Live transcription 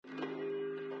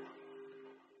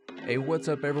Hey, what's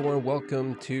up, everyone?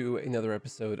 Welcome to another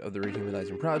episode of the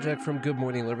Rehumanizing Project from Good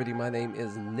Morning Liberty. My name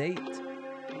is Nate.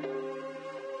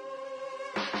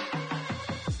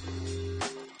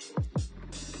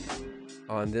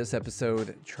 On this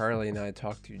episode, Charlie and I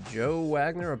talked to Joe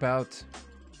Wagner about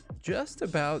just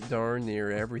about darn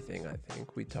near everything, I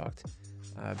think. We talked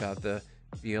about the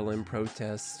BLM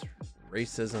protests,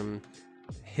 racism,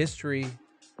 history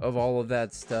of all of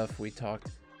that stuff. We talked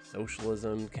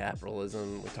socialism,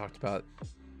 capitalism. We talked about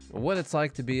what it's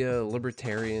like to be a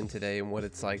libertarian today and what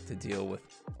it's like to deal with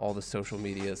all the social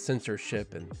media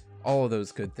censorship and all of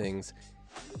those good things.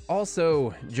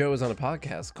 Also, Joe is on a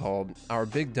podcast called Our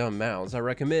Big Dumb Mouths. I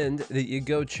recommend that you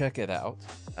go check it out.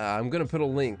 I'm going to put a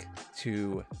link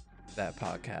to that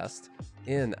podcast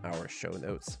in our show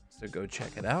notes, so go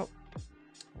check it out.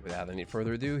 Without any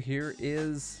further ado, here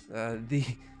is the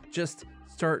just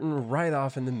starting right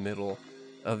off in the middle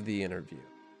of the interview.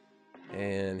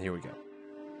 And here we go.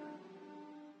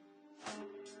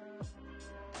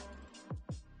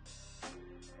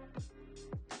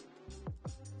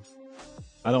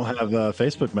 I don't have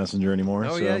Facebook Messenger anymore.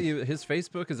 Oh, so. yeah, his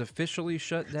Facebook is officially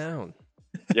shut down.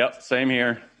 Yep, same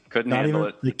here. Couldn't handle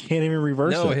it. They can't even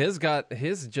reverse it. No, his got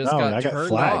turned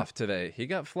flagged off today. He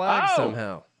got flagged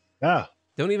somehow. Yeah.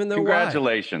 Don't even know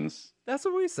Congratulations. why. That's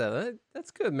what we said.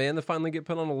 That's good, man. To finally get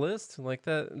put on a list like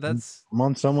that. That's I'm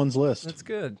on someone's list. That's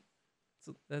good.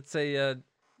 That's a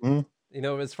you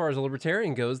know, as far as a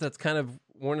libertarian goes, that's kind of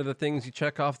one of the things you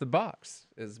check off the box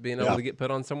is being able to get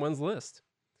put on someone's list.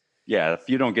 Yeah, if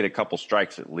you don't get a couple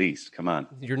strikes at least, come on.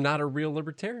 You're not a real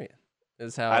libertarian.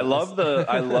 Is how I love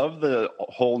the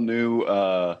whole new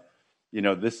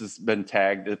this has been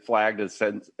flagged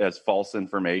as false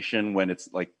information when it's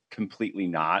like completely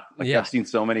not. Like I've seen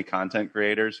so many content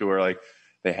creators who are like,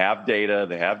 they have data,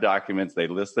 they have documents, they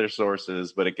list their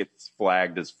sources, but it gets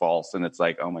flagged as false. And it's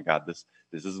like, oh my God, this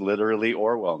is literally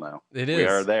Orwell now. It is. We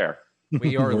are there.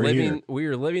 We are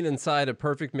living inside a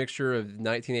perfect mixture of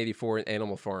 1984 and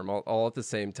Animal Farm all at the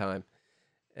same time.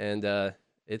 And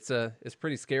it's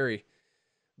pretty scary.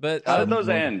 But how did those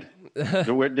end?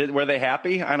 Were they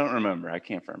happy? I don't remember. I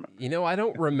can't remember. You know, I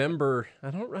don't remember. I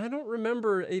don't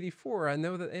remember 84. I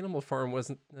know that Animal Farm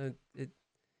wasn't.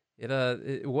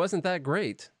 It wasn't that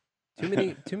great. Too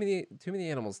many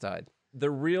animals died.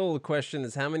 The real question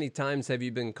is, how many times have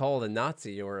you been called a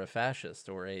Nazi or a fascist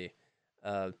or a?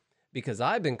 Because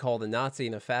I've been called a Nazi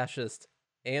and a fascist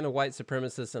and a white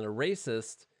supremacist and a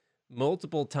racist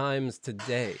multiple times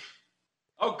today.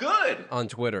 Oh, good. On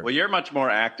Twitter. Well, you're much more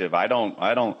active. I don't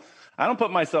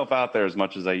put myself out there as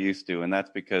much as I used to, and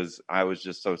that's because I was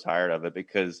just so tired of it,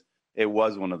 because it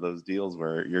was one of those deals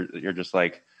where you're just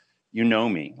like, you know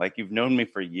me, like you've known me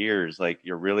for years, like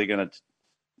you're really going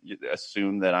to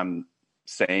assume that I'm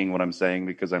saying what I'm saying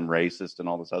because I'm racist and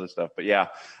all this other stuff. But yeah,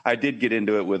 I did get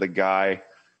into it with a guy.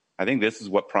 I think this is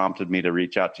what prompted me to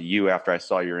reach out to you after I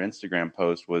saw your Instagram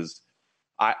post.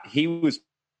 He was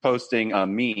posting a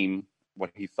meme,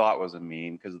 what he thought was a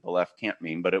meme, because the left can't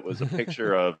meme, but it was a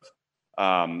picture of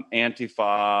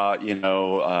Antifa,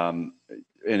 and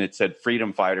it said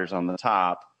freedom fighters on the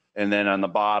top. And then on the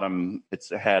bottom, it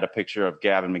had a picture of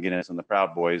Gavin McInnes and the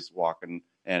Proud Boys walking,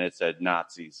 and it said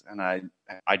Nazis. And I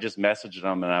just messaged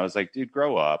him, and I was like, dude,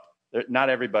 grow up. Not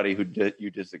everybody who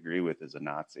you disagree with is a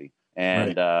Nazi.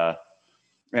 And right.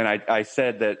 And I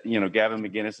said that, Gavin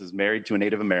McInnes is married to a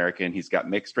Native American. He's got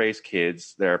mixed race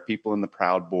kids. There are people in the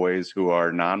Proud Boys who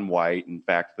are non-white. In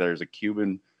fact, there's a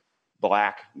Cuban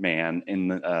black man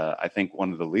in, I think,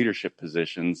 one of the leadership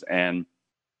positions. And,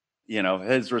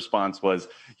 his response was,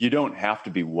 you don't have to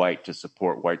be white to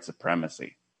support white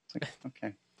supremacy. It's like,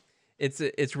 okay.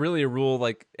 It's really a rule,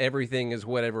 like everything is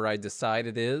whatever I decide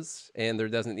it is, and there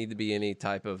doesn't need to be any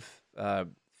type of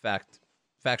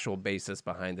factual basis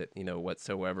behind it,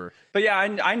 whatsoever. But yeah,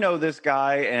 I know this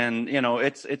guy, and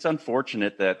it's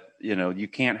unfortunate that you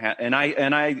can't have. And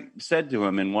I said to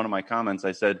him in one of my comments,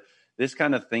 I said, this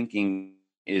kind of thinking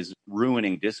is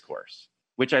ruining discourse,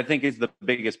 which I think is the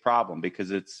biggest problem,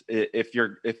 because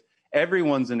if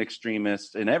everyone's an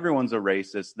extremist and everyone's a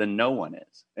racist, then no one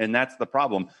is. And that's the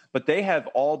problem. But they have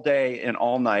all day and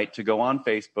all night to go on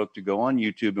Facebook, to go on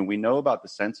YouTube. And we know about the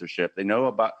censorship. They know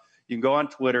about, you can go on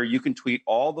Twitter, you can tweet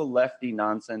all the lefty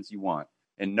nonsense you want,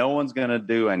 and no one's going to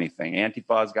do anything.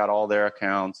 Antifa's got all their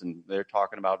accounts, and they're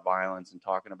talking about violence and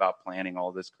talking about planning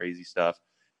all this crazy stuff.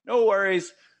 No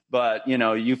worries. But,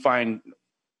 you find,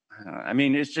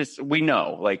 it's just, we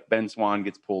know, like Ben Swan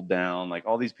gets pulled down, like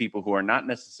all these people who are not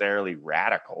necessarily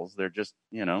radicals. They're just,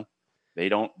 they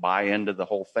don't buy into the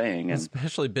whole thing. And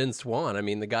especially Ben Swan. I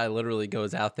mean, the guy literally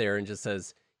goes out there and just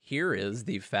says here is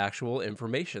the factual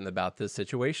information about this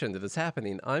situation that is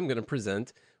happening. I'm going to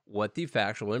present what the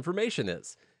factual information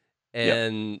is.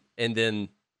 And then,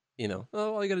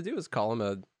 all you got to do is call him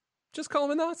a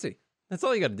Nazi. That's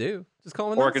all you got to do. Just call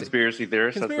him a Nazi. Or conspiracy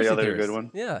theorist. That's the other good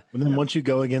one. Yeah. And then once you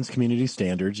go against community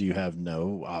standards, you have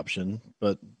no option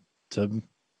but to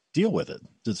deal with it.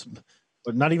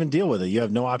 But not even deal with it. You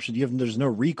have no option. There's no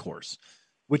recourse,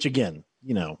 which again,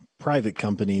 private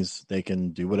companies, they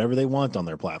can do whatever they want on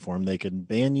their platform. They can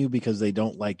ban you because they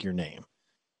don't like your name.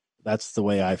 That's the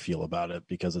way I feel about it,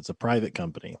 because it's a private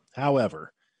company.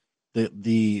 However,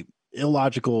 the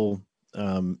illogical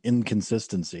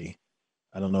inconsistency,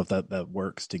 I don't know if that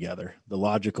works together. The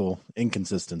logical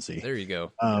inconsistency. There you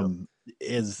go.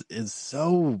 Is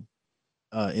so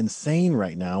insane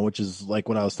right now, which is like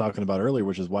what I was talking about earlier,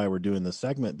 which is why we're doing this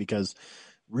segment, because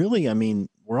really, I mean,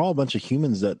 we're all a bunch of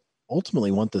humans that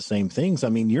ultimately want the same things. I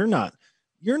mean, you're not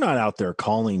out there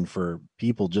calling for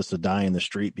people just to die in the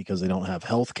street because they don't have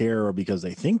health care or because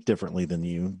they think differently than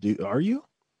you. Are you?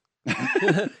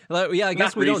 Yeah, I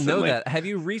guess Not we don't know recently. that. Have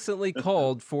you recently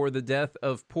called for the death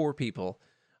of poor people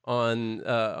on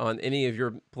any of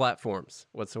your platforms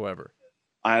whatsoever?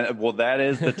 Well, that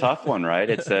is the tough one,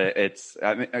 right?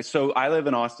 So I live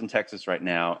in Austin, Texas right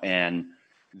now, and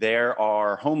there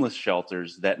are homeless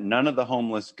shelters that none of the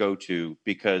homeless go to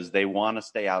because they want to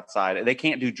stay outside. They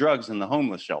can't do drugs in the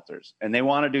homeless shelters, and they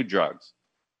want to do drugs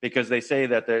because they say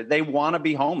that they want to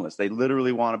be homeless. They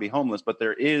literally want to be homeless, but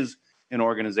there is an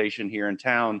organization here in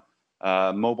town,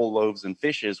 Mobile Loaves and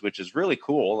Fishes, which is really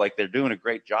cool. Like, they're doing a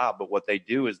great job, but what they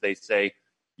do is they say,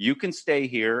 you can stay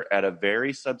here at a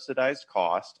very subsidized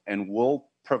cost, and we'll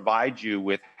provide you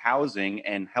with housing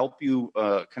and help you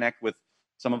connect with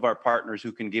some of our partners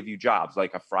who can give you jobs,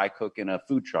 like a fry cook in a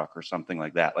food truck or something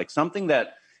like that, like something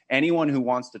that anyone who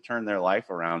wants to turn their life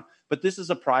around. But this is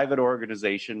a private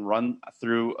organization run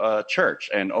through a church.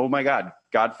 And oh my God,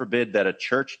 God forbid that a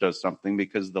church does something,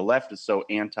 because the left is so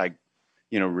anti,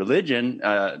 religion.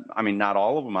 I mean, not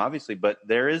all of them, obviously, but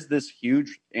there is this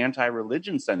huge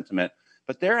anti-religion sentiment.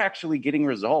 But they're actually getting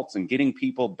results and getting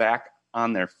people back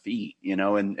on their feet,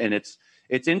 and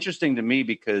it's interesting to me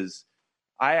because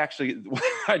I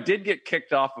did get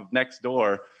kicked off of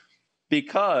Nextdoor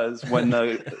because when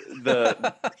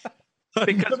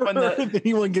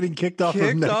anyone getting kicked off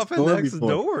Kicked of off Nextdoor next before.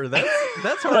 door.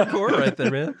 That's hardcore right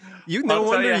there, man. No I'll tell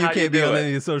wonder you you how can't you be do on it. any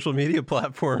of the social media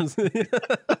platforms.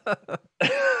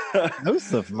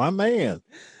 Joseph, my man.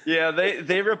 Yeah,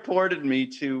 they reported me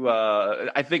to,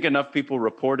 I think enough people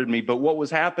reported me, but what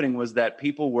was happening was that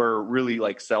people were really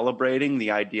like celebrating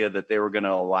the idea that they were going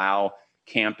to allow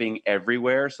camping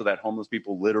everywhere so that homeless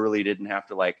people literally didn't have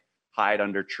to like hide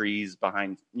under trees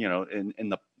behind, in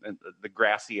the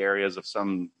grassy areas of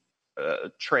some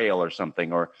trail or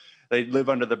something, or they'd live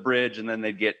under the bridge and then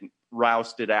they'd get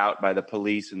rousted out by the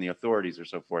police and the authorities or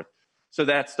so forth. So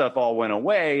that stuff all went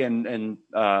away, and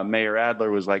Mayor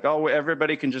Adler was like, oh,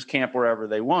 everybody can just camp wherever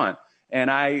they want. And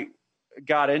I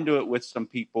got into it with some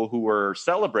people who were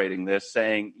celebrating this,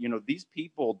 saying, these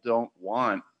people don't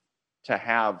want to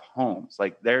have homes.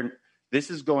 Like,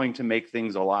 this is going to make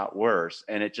things a lot worse.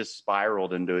 And it just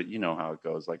spiraled into it. You know how it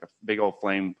goes, like a big old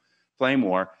flame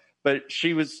war. But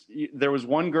there was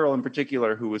one girl in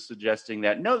particular who was suggesting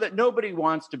that nobody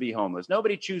wants to be homeless.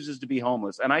 Nobody chooses to be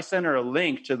homeless. And I sent her a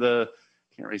link to the,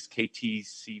 I can't remember, it's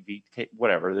KTCV,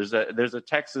 whatever. There's a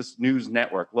Texas news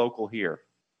network local here.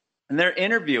 And they're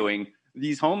interviewing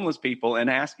these homeless people and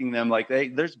asking them, like,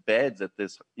 there's beds at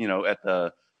this, at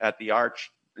the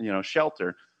Arch,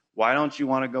 shelter. Why don't you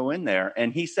want to go in there?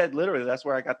 And he said, literally, that's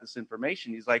where I got this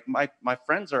information. He's like, my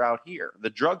friends are out here.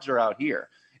 The drugs are out here.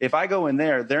 If I go in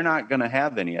there, they're not going to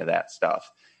have any of that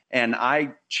stuff. And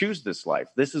I choose this life.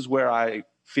 This is where I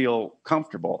feel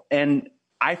comfortable. And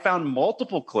I found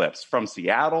multiple clips from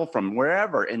Seattle, from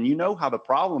wherever. And you know how the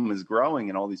problem is growing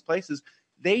in all these places.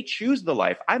 They choose the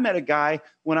life. I met a guy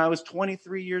when I was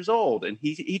 23 years old, and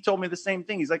he told me the same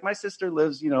thing. He's like, my sister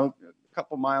lives, a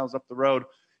couple miles up the road.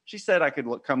 She said I could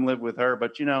come live with her,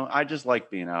 but, I just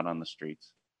like being out on the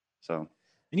streets. So.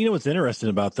 And what's interesting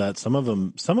about that? Some of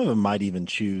them might even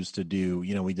choose to do,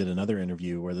 we did another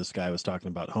interview where this guy was talking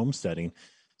about homesteading.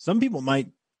 Some people might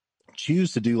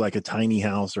choose to do like a tiny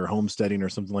house or homesteading or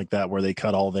something like that, where they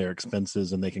cut all their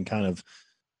expenses and they can kind of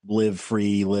live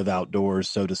free, live outdoors,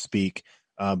 so to speak.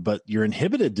 But you're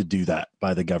inhibited to do that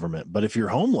by the government. But if you're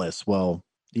homeless, well,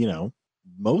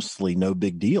 mostly no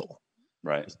big deal.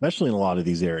 Right. Especially in a lot of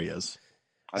these areas.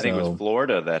 I think it was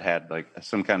Florida that had like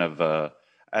some kind of,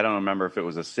 I don't remember if it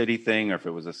was a city thing or if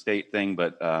it was a state thing,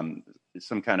 but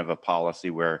some kind of a policy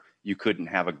where you couldn't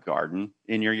have a garden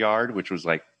in your yard, which was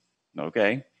like,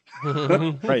 okay.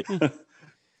 Right.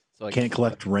 So I Can't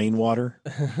collect rainwater.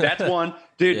 That's one,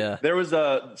 dude. Yeah. There was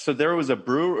a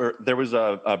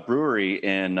brewery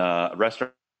in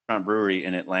restaurant brewery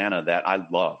in Atlanta that I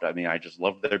loved. I mean, I just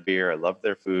loved their beer. I loved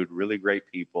their food. Really great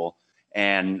people,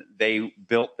 and they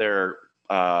built their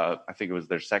I think it was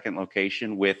their second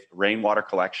location with rainwater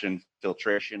collection,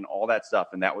 filtration, all that stuff,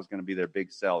 and that was going to be their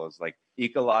big sell. It was like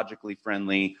ecologically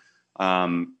friendly,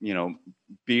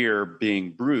 beer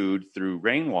being brewed through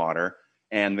rainwater.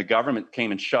 And the government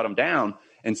came and shut them down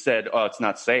and said, "Oh, it's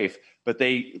not safe." But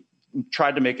they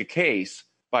tried to make a case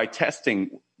by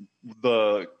testing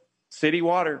the city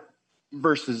water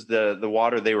versus the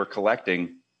water they were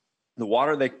collecting. The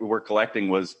water they were collecting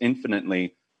was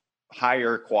infinitely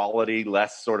higher quality,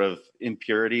 less sort of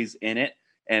impurities in it,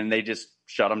 and they just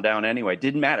shut them down anyway.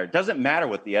 Didn't matter. It doesn't matter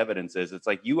what the evidence is. It's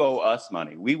like, you owe us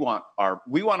money. We want our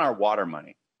water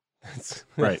money.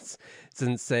 Right. It's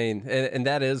insane. And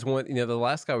that is one, the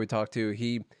last guy we talked to,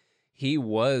 he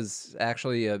was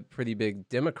actually a pretty big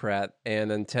Democrat.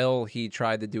 And until he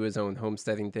tried to do his own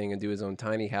homesteading thing and do his own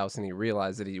tiny house, and he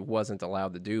realized that he wasn't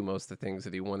allowed to do most of the things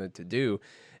that he wanted to do,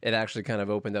 it actually kind of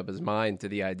opened up his mind to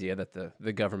the idea that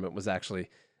the government was actually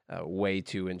way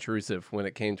too intrusive when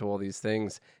it came to all these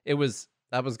things.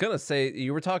 I was going to say,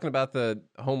 you were talking about the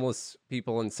homeless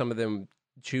people and some of them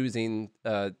choosing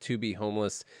to be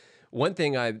homeless. One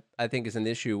thing I think is an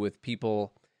issue with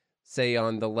people, say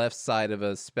on the left side of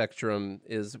a spectrum,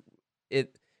 is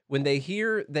when they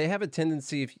have a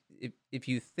tendency, if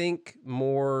you think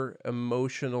more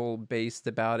emotional based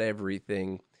about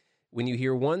everything, when you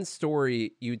hear one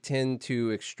story, you tend to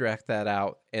extract that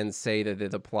out and say that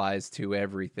it applies to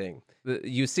everything.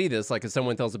 You see this, like if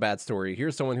someone tells a bad story,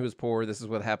 here's someone who was poor, this is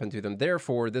what happened to them,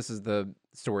 therefore this is the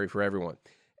story for everyone.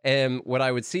 And what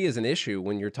I would see as an issue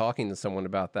when you're talking to someone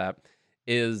about that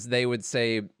is they would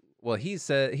say, well,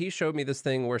 he showed me this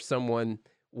thing where someone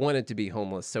wanted to be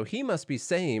homeless, so he must be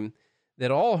saying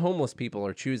that all homeless people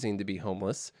are choosing to be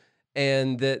homeless,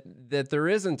 and that there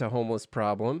isn't a homeless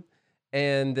problem,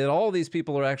 and that all these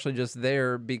people are actually just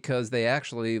there because they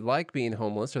actually like being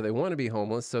homeless or they want to be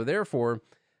homeless, so therefore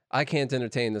I can't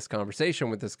entertain this conversation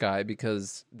with this guy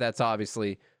because that's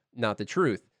obviously not the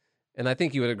truth. And I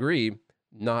think you would agree,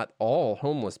 not all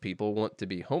homeless people want to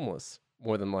be homeless,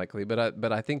 more than likely.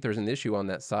 But I think there's an issue on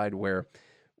that side where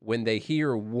when they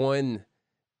hear one,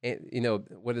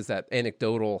 what is that,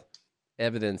 anecdotal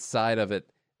evidence side of it,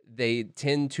 they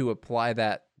tend to apply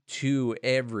that to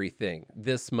everything.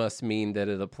 This must mean that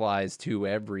it applies to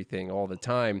everything all the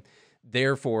time.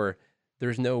 Therefore,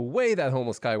 there's no way that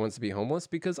homeless guy wants to be homeless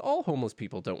because all homeless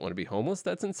people don't want to be homeless.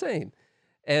 That's insane.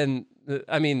 And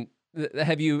I mean,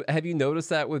 have you noticed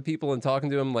that with people and talking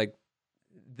to them, like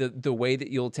the way that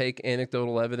you'll take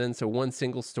anecdotal evidence or one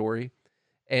single story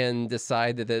and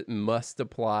decide that it must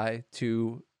apply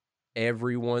to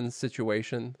everyone's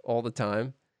situation all the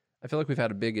time? I feel like we've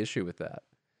had a big issue with that.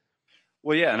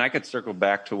 Well, yeah, and I could circle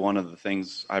back to one of the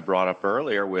things I brought up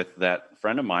earlier with that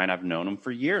friend of mine. I've known him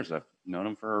for years. I've known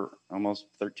him for almost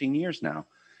 13 years now.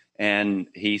 And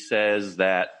he says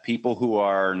that people who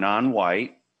are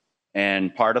non-white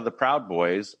and part of the Proud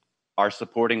Boys are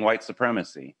supporting white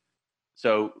supremacy.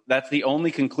 So that's the only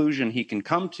conclusion he can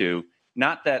come to.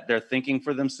 Not that they're thinking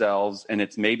for themselves, and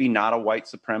it's maybe not a white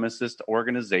supremacist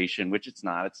organization, which it's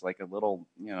not. It's like a little,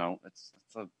 it's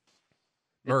the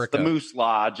Moose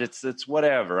Lodge. It's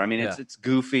whatever. I mean, it's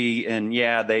goofy, and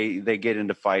yeah, they get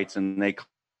into fights and they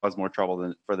cause more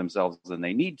trouble for themselves than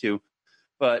they need to.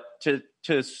 But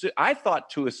I thought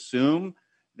to assume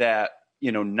that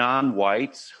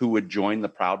non-whites who would join the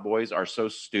Proud Boys are so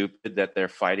stupid that they're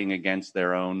fighting against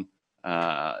their own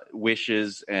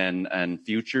wishes and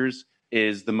futures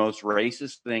is the most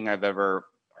racist thing I've ever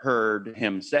heard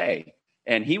him say,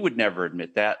 and he would never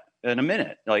admit that in a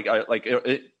minute.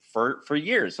 For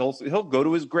years, he'll go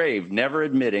to his grave never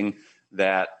admitting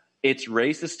that it's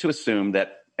racist to assume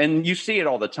that. And you see it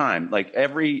all the time. Like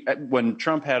when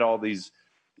Trump had all these,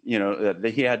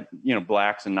 he had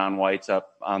blacks and non-whites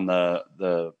up on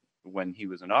the when he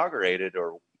was inaugurated,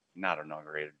 or not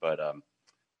inaugurated, but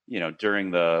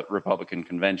during the Republican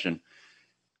convention.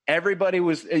 Everybody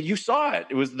you saw it.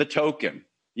 It was the token.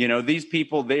 These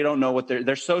people, they don't know what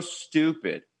they're so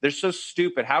stupid. They're so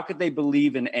stupid. How could they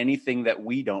believe in anything that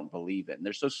we don't believe in?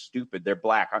 They're so stupid. They're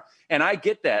black. And I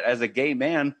get that as a gay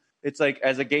man. It's like,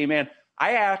 as a gay man,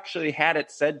 I actually had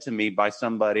it said to me by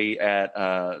somebody at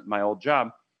my old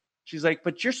job. She's like,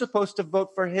 but you're supposed to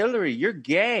vote for Hillary. You're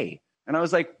gay. And I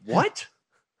was like, what?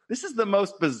 This is the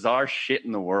most bizarre shit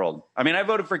in the world. I mean, I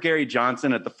voted for Gary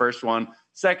Johnson at the first one.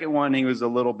 Second one, he was a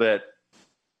little bit,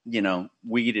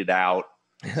 weeded out.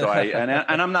 So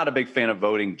and I'm not a big fan of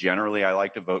voting generally. I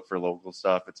like to vote for local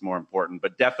stuff. It's more important.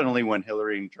 But definitely when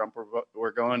Hillary and Trump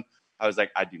were going, I was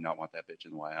like, I do not want that bitch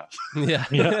in the White House.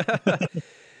 Yeah.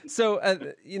 So,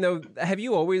 have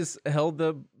you always held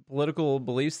the political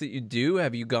beliefs that you do?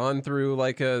 Have you gone through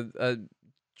like a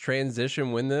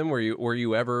transition with them? Were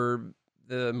you ever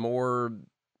the more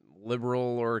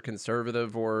liberal or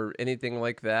conservative or anything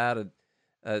like that?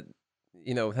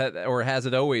 Or has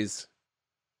it always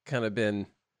kind of been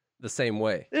the same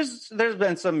way? There's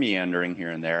been some meandering here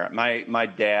and there. My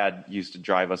dad used to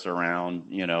drive us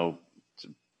around,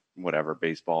 whatever,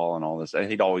 baseball and all this.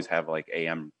 He'd always have like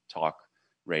AM talk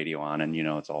radio on, and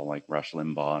it's all like Rush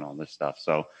Limbaugh and all this stuff.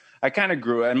 So I kind of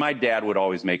grew, and my dad would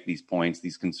always make these points,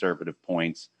 these conservative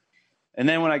points. And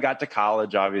then when I got to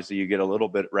college, obviously you get a little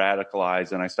bit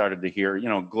radicalized, and I started to hear,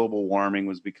 global warming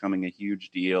was becoming a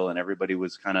huge deal, and everybody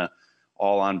was kind of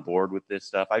all on board with this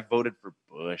stuff. I voted for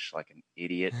Bush like an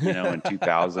idiot, in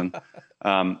 2000.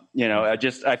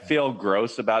 I feel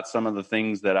gross about some of the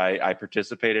things that I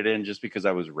participated in just because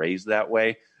I was raised that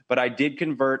way. But I did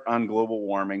convert on global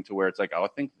warming to where it's like, oh, I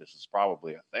think this is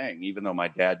probably a thing, even though my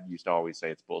dad used to always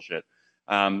say it's bullshit.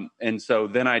 And so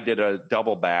then I did a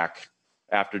double back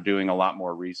after doing a lot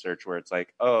more research where it's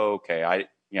like, oh, okay,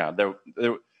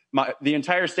 the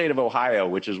entire state of Ohio,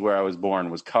 which is where I was born,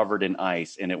 was covered in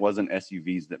ice, and it wasn't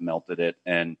SUVs that melted it.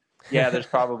 And yeah, there's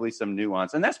probably some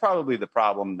nuance. And that's probably the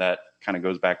problem that kind of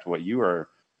goes back to what you were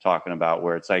talking about,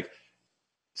 where it's like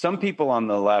some people on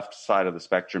the left side of the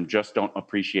spectrum just don't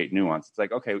appreciate nuance. It's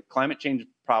like, okay, climate change is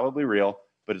probably real,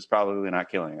 but it's probably not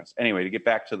killing us. Anyway, to get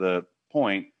back to the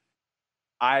point,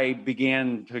 I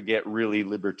began to get really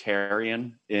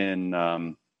libertarian in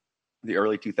the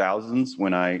early 2000s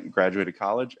when I graduated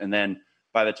college. And then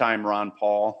by the time Ron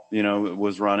Paul,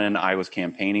 was running, I was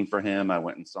campaigning for him. I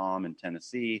went and saw him in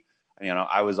Tennessee.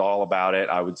 I was all about it.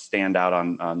 I would stand out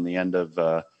on the end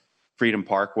of Freedom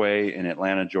Parkway in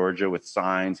Atlanta, Georgia, with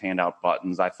signs, hand out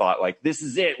buttons. I thought, like, this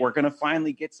is it. We're going to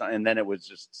finally get something. And then it was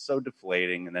just so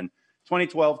deflating. And then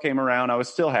 2012 came around. I was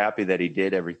still happy that he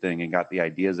did everything and got the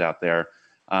ideas out there.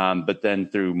 But then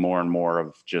through more and more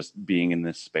of just being in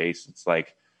this space, it's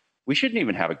like, we shouldn't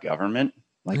even have a government.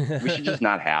 Like, we should just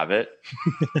not have it.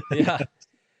 Yeah.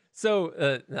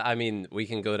 So, we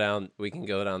can go down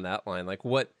that line. Like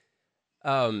what,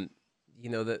 the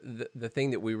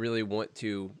thing that we really want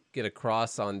to get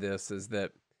across on this is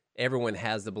that everyone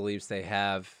has the beliefs they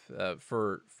have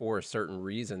for a certain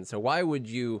reason. So why would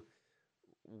you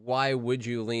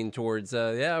lean towards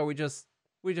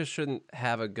we just shouldn't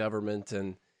have a government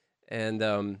and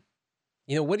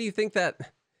what do you think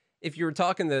that if you were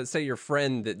talking to, say, your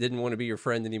friend that didn't want to be your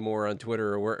friend anymore on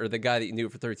Twitter, or the guy that you knew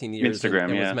for 13 years,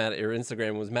 Instagram, and was mad at, or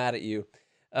Instagram was mad at you,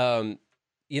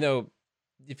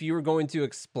 if you were going to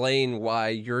explain why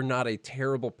you're not a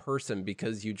terrible person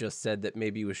because you just said that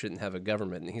maybe we shouldn't have a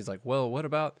government, and he's like, well, what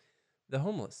about the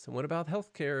homeless, and what about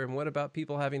healthcare, and what about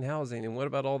people having housing, and what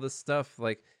about all this stuff?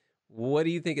 Like, what do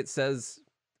you think it says?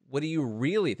 What do you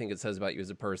really think it says about you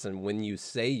as a person when you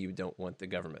say you don't want the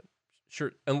government?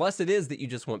 Sure, unless it is that you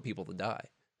just want people to die,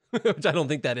 which I don't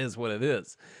think that is what it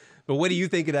is. But what do you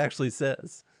think it actually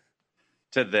says?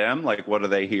 To them, like, what are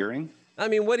they hearing? How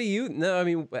do you,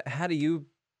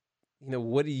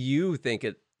 what do you think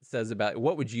it says about,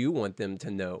 what would you want them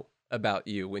to know about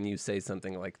you when you say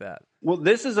something like that? Well,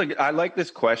 I like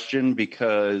this question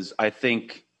because I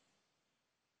think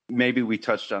maybe we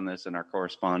touched on this in our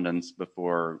correspondence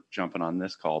before jumping on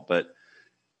this call, but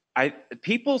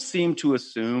people seem to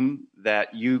assume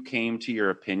that you came to your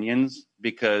opinions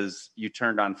because you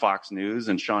turned on Fox News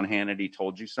and Sean Hannity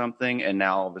told you something, and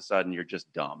now all of a sudden you're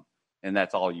just dumb, and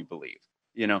that's all you believe.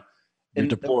 You're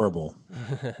deplorable.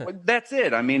 That's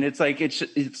it. I mean, it's like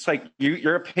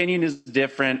your opinion is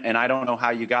different, and I don't know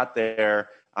how you got there.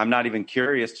 I'm not even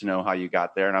curious to know how you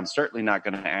got there, and I'm certainly not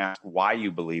going to ask why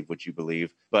you believe what you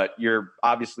believe. But you're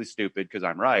obviously stupid because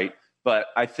I'm right. But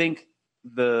I think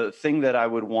the thing that I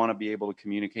would want to be able to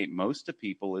communicate most to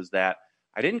people is that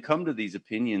I didn't come to these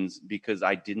opinions because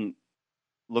I didn't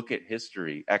look at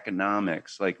history,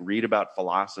 economics, like read about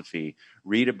philosophy,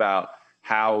 read about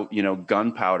how,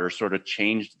 gunpowder sort of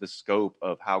changed the scope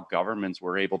of how governments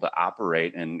were able to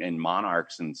operate and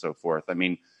monarchs and so forth. I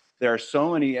mean, there are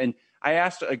so many. And I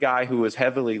asked a guy who was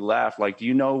heavily left, like, do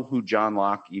you know who John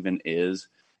Locke even is?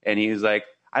 And he was like,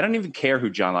 I don't even care who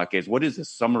John Locke is. What is this,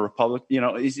 Summer Republic?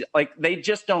 He's like, they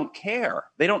just don't care.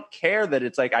 They don't care that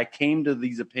it's like I came to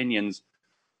these opinions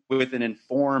with an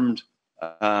informed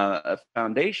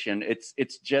foundation.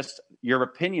 It's just your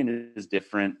opinion is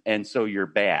different, and so you're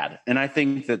bad. And I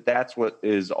think that that's what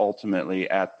is ultimately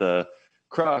at the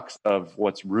crux of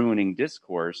what's ruining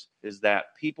discourse is that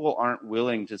people aren't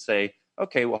willing to say,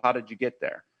 okay, well, how did you get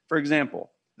there? For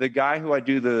example, the guy who I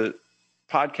do the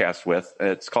podcast with,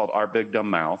 it's called Our Big Dumb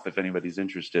Mouth, if anybody's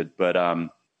interested, but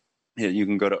you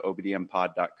can go to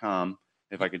obdmpod.com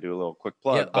if I could do a little quick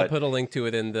plug. Yeah, I'll put a link to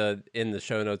it in the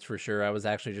show notes for sure. I was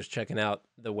actually just checking out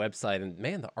the website, and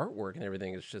man, the artwork and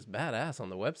everything is just badass on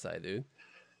the website, dude.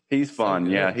 He's fun.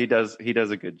 Yeah, he does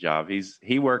a good job.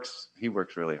 He works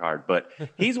really hard, but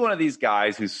he's one of these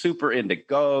guys who's super into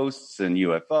ghosts and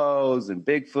UFOs and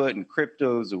Bigfoot and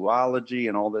cryptozoology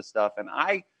and all this stuff. And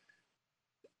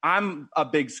I'm a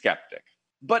big skeptic.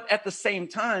 But at the same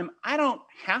time, I don't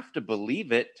have to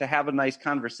believe it to have a nice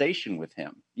conversation with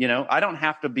him. You know, I don't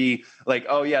have to be like,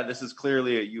 oh, yeah, this is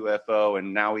clearly a UFO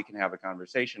and now we can have a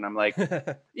conversation. I'm like,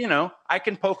 you know, I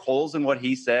can poke holes in what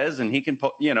he says and he can,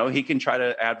 he can try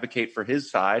to advocate for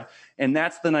his side. And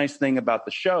that's the nice thing about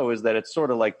the show is that it's sort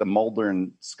of like the Mulder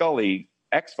and Scully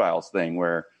X-Files thing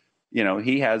where, you know,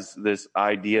 he has this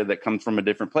idea that comes from a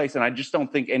different place. And I just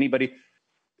don't think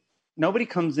nobody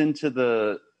comes into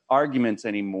the arguments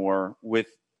anymore with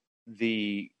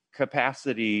the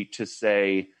capacity to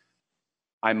say,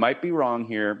 I might be wrong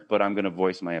here, but I'm going to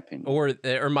voice my opinion.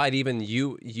 Or might even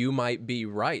you might be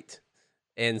right.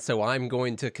 And so I'm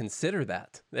going to consider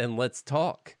that and let's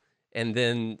talk. And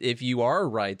then if you are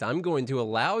right, I'm going to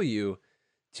allow you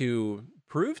to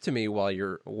prove to me why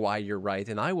you're right.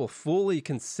 And I will fully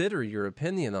consider your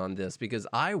opinion on this because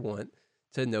I want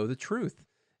to know the truth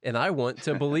and I want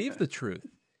to believe the truth.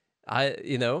 I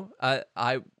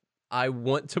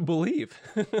want to believe.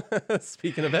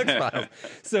 Speaking of X-Files,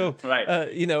 so right,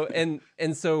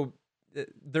 and so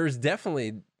there's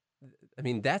definitely, I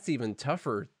mean, that's even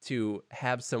tougher to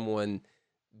have someone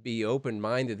be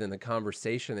open-minded in the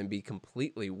conversation and be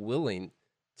completely willing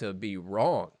to be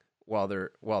wrong while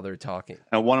they're talking.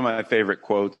 Now, one of my favorite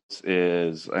quotes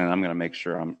is, and I'm going to make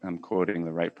sure I'm quoting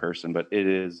the right person, but it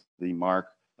is the mark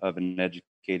of an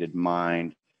educated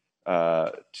mind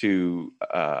to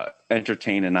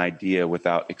entertain an idea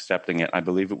without accepting it. I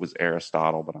believe it was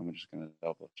Aristotle, but I'm just going to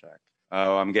double check.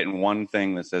 Oh, I'm getting one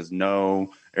thing that says,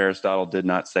 no, Aristotle did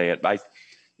not say it.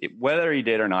 Whether he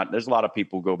did or not, there's a lot of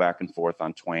people who go back and forth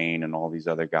on Twain and all these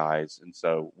other guys. And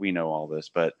so we know all this,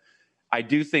 but I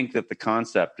do think that the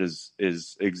concept is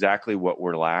exactly what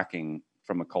we're lacking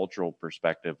from a cultural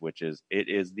perspective, which is it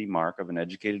is the mark of an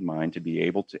educated mind to be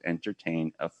able to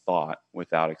entertain a thought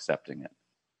without accepting it.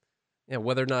 Yeah,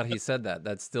 whether or not he said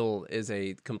that still is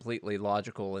a completely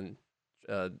logical and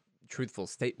truthful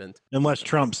statement. Unless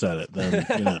Trump said it, then,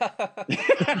 you know.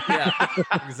 Yeah,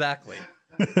 exactly.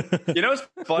 You know what's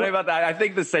funny about that? I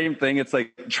think the same thing. It's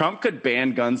like Trump could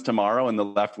ban guns tomorrow and the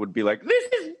left would be like, this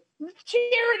is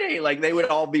charity. Like they would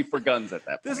all be for guns at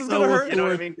that point. This is going to hurt. You know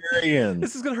what I mean?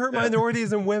 This is going to hurt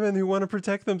minorities and women who want to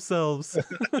protect themselves.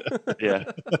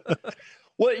 Yeah.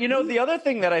 Well, you know, the other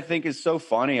thing that I think is so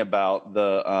funny about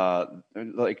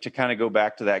like to kind of go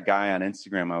back to that guy on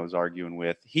Instagram I was arguing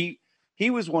with, he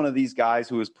was one of these guys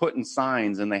who was putting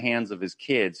signs in the hands of his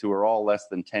kids who are all less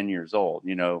than 10 years old.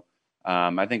 You know,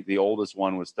 I think the oldest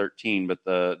one was 13, but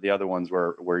the other ones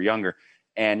were younger.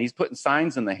 And he's putting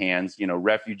signs in the hands, you know,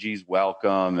 refugees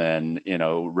welcome and, you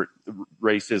know,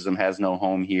 racism has no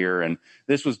home here. And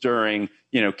this was during,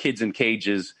 you know, kids in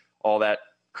cages, all that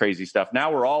crazy stuff.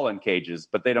 Now we're all in cages,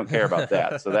 but they don't care about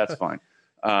that. So that's fine.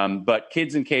 But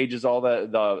kids in cages, all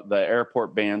the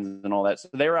airport bans and all that. So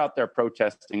they were out there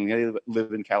protesting. They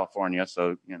live in California.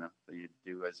 So, you know, you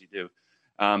do as you do.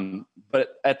 But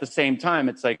at the same time,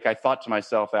 it's like, I thought to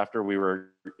myself after we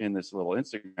were in this little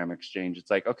Instagram exchange, it's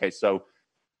like, okay, so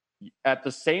at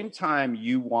the same time,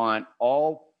 you want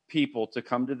all people to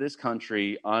come to this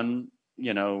country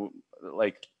you know,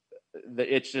 like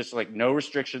it's just like no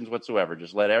restrictions whatsoever.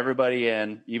 Just let everybody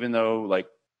in, even though like,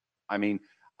 I mean,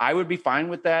 I would be fine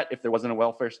with that if there wasn't a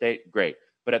welfare state. Great.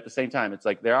 But at the same time, it's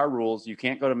like there are rules. You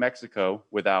can't go to Mexico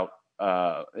without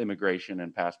immigration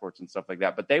and passports and stuff like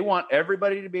that. But they want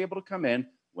everybody to be able to come in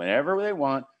whenever they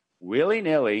want,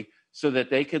 willy-nilly, so that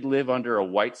they could live under a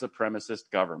white supremacist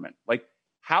government. Like,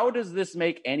 how does this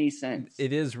make any sense?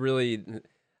 It is really,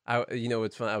 you know,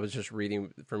 it's fun. I was just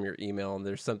reading from your email, and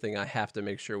there's something I have to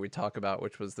make sure we talk about,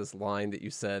 which was this line that you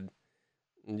said,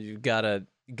 you gotta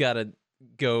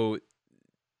go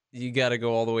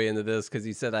all the way into this, because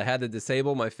you said, I had to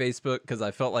disable my Facebook because I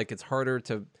felt like it's harder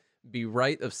to be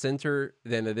right of center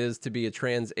than it is to be a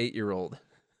trans 8-year-old.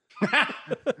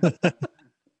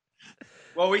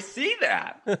 Well, we see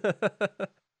that.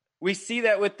 We see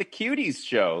that with the Cuties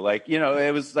show. Like, you know, it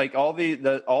was like all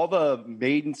the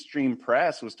mainstream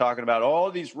press was talking about all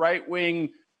these right-wing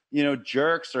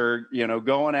jerks are,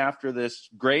 going after this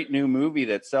great new movie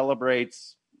that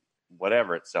celebrates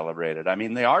whatever it celebrated. I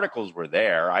mean, the articles were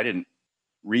there. I didn't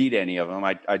read any of them.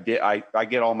 I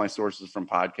get all my sources from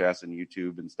podcasts and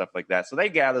YouTube and stuff like that. So they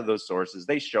gather those sources.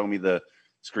 They show me the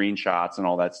screenshots and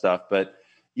all that stuff. But,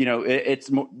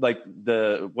 it's like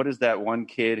what is that one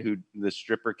kid the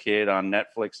stripper kid on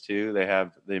Netflix too? They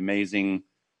have the amazing,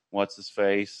 what's his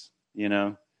face,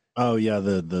 Oh yeah.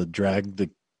 The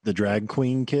drag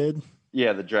queen kid.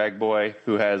 Yeah. The drag boy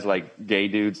who has like gay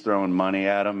dudes throwing money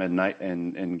at him at night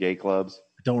in gay clubs.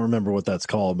 I don't remember what that's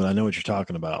called, but I know what you're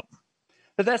talking about.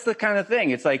 But that's the kind of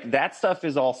thing. It's like that stuff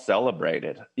is all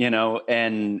celebrated,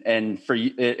 and for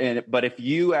you. But if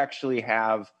you actually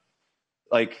have,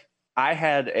 like, I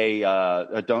had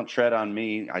a "Don't Tread on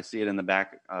Me." I see it in the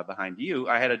back behind you.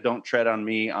 I had a "Don't Tread on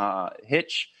Me"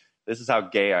 hitch. This is how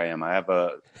gay I am. I have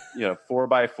a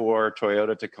 4x4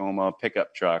 Toyota Tacoma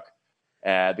pickup truck.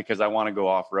 Because I want to go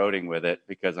off-roading with it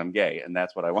because I'm gay, and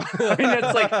that's what I want. I mean,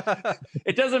 it's like,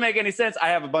 it doesn't make any sense. I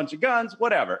have a bunch of guns,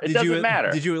 whatever. It doesn't matter.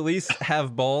 Did you at least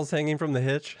have balls hanging from the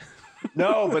hitch?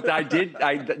 No, but I did.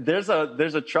 There's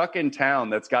a truck in town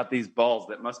that's got these balls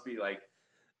that must be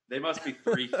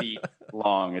 3 feet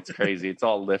long. It's crazy. It's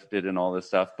all lifted and all this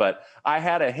stuff. But I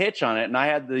had a hitch on it, and I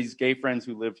had these gay friends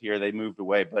who lived here. They moved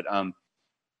away, but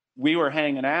we were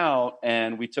hanging out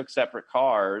and we took separate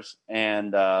cars,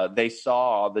 and they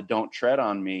saw the "Don't Tread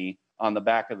on Me" on the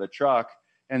back of the truck.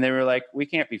 And they were like, we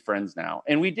can't be friends now.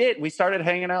 And we did. We started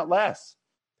hanging out less.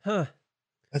 Huh.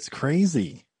 That's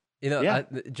crazy. Yeah.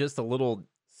 Just a little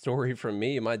story from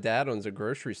me. My dad owns a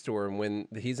grocery store, and when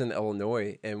he's in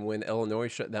Illinois, and when Illinois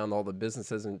shut down all the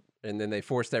businesses and then they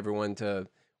forced everyone to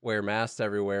wear masks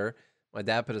everywhere, my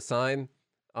dad put a sign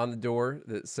on the door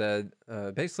that said,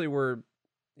 basically,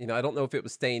 I don't know if it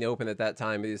was staying open at that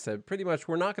time, but he said, pretty much,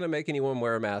 we're not going to make anyone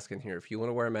wear a mask in here. If you want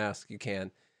to wear a mask, you can.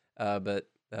 But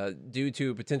due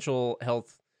to potential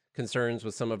health concerns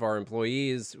with some of our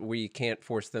employees, we can't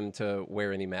force them to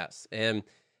wear any masks. And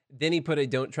then he put a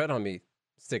 "Don't Tread on Me"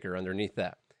 sticker underneath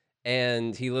that.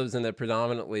 And he lives in a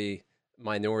predominantly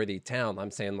minority town.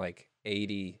 I'm saying like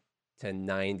 80 to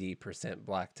 90%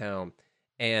 black town.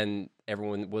 And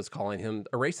everyone was calling him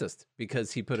a racist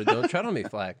because he put a "Don't Tread on Me"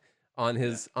 flag on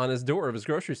his door of his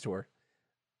grocery store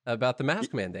about the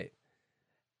mask mandate.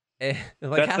 And,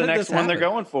 that's the next one they're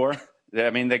going for. I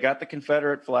mean, they got the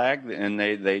Confederate flag, and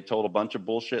they told a bunch of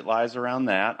bullshit lies around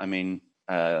that. I mean,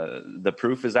 the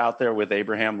proof is out there with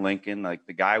Abraham Lincoln. Like,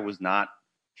 the guy was not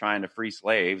trying to free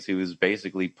slaves. He was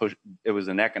basically it was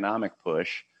an economic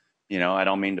push. I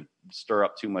don't mean to stir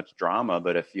up too much drama,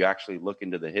 but if you actually look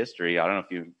into the history, I don't know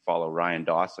if you follow Ryan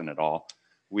Dawson at all.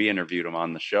 We interviewed him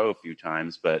on the show a few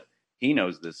times, but he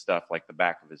knows this stuff like the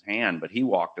back of his hand. But he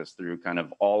walked us through kind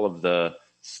of all of the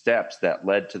steps that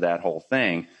led to that whole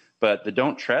thing. But the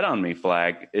 "Don't Tread on Me"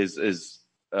 flag is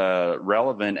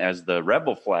relevant as the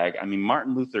rebel flag. I mean,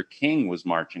 Martin Luther King was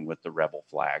marching with the rebel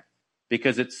flag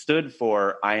because it stood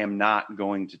for, I am not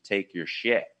going to take your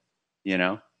shit,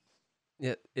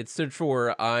 Yeah, it stood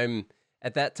for,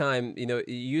 at that time, you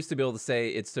used to be able to say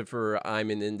it stood for, I'm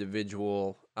an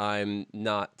individual. I'm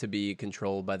not to be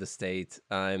controlled by the state.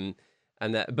 I'm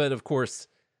that. But of course,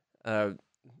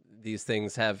 these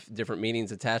things have different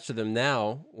meanings attached to them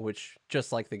now, which,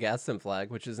 just like the Gadsden flag,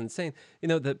 which is insane.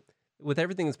 That with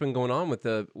everything that's been going on with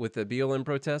the BLM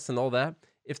protests and all that,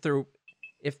 if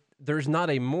there's not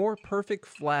a more perfect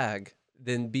flag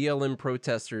than BLM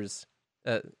protesters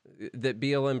that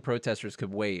BLM protesters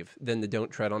could wave than the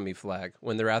 "Don't Tread on Me" flag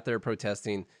when they're out there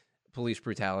protesting police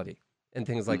brutality and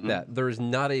things like that. There's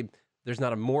not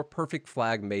a more perfect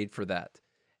flag made for that.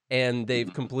 And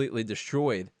they've completely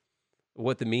destroyed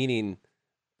what the meaning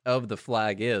of the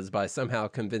flag is by somehow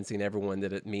convincing everyone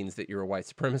that it means that you're a white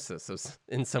supremacist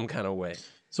in some kind of way.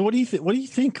 So what do you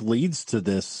think leads to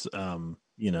this,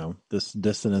 this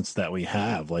dissonance that we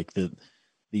have, like the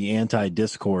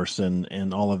anti-discourse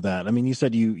and all of that? I mean, you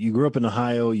said you grew up in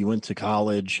Ohio, you went to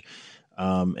college,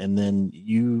 and then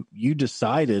you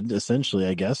decided, essentially,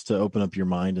 I guess, to open up your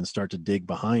mind and start to dig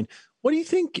behind. What do you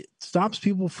think stops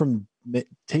people from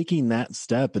taking that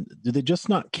step? Do they just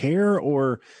not care,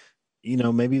 or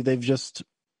maybe they've just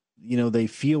they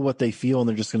feel what they feel and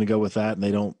they're just going to go with that, and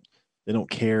they don't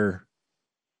care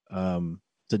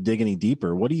to dig any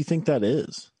deeper? What do you think that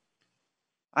is?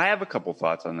 I have a couple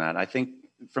thoughts on that. I think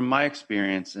from my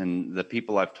experience and the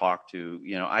people I've talked to,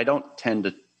 I don't tend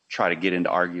to try to get into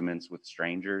arguments with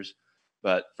strangers,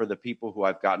 but for the people who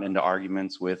I've gotten into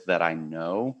arguments with that I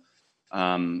know,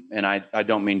 and I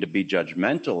don't mean to be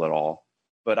judgmental at all,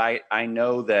 But I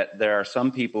know that there are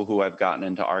some people who I've gotten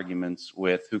into arguments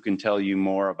with who can tell you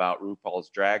more about RuPaul's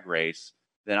Drag Race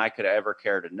than I could ever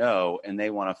care to know. And they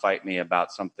want to fight me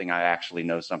about something I actually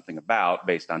know something about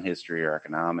based on history or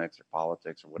economics or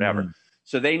politics or whatever. Mm-hmm.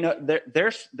 So they know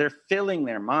they're filling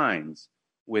their minds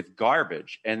with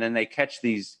garbage. And then they catch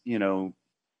these,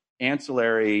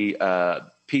 ancillary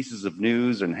pieces of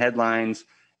news and headlines,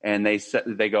 and they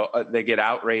get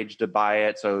outraged by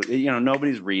it. So,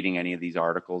 nobody's reading any of these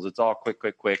articles. It's all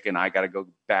quick. And I got to go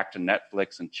back to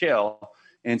Netflix and chill.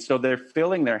 And so they're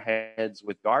filling their heads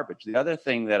with garbage. The other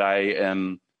thing that I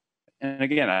am, and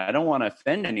again, I don't want to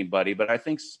offend anybody, but I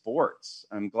think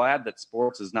I'm glad that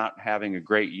sports is not having a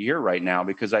great year right now,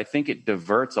 because I think it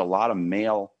diverts a lot of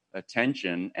male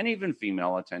attention and even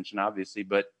female attention, obviously,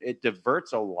 but it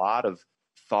diverts a lot of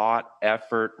thought,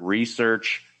 effort,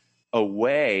 research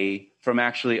away from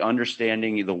actually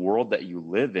understanding the world that you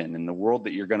live in and the world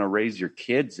that you're going to raise your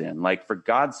kids in. Like, for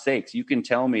God's sakes, you can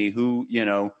tell me who,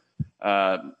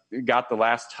 got the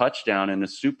last touchdown in the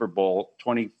Super Bowl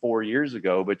 24 years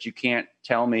ago, but you can't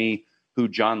tell me who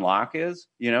John Locke is.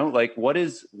 That's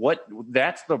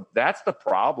the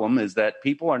problem, is that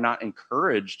people are not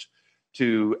encouraged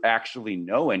to actually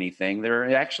know anything.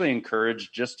 They're actually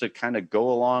encouraged just to kind of go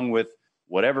along with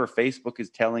whatever Facebook is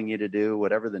telling you to do,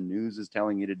 whatever the news is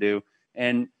telling you to do.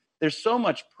 And there's so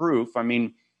much proof. I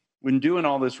mean, when doing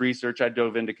all this research, I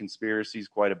dove into conspiracies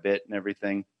quite a bit and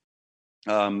everything.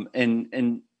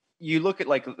 And you look at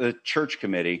like the Church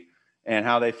Committee and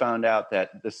how they found out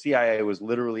that the CIA was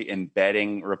literally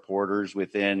embedding reporters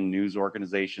within news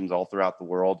organizations all throughout the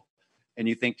world. And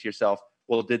you think to yourself,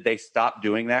 well, did they stop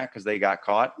doing that because they got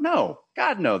caught? No,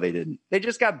 God, no, they didn't. They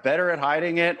just got better at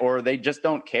hiding it, or they just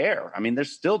don't care. I mean, they're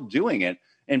still doing it,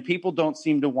 and people don't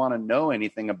seem to want to know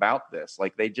anything about this.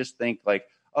 Like, they just think like,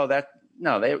 oh,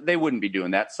 they wouldn't be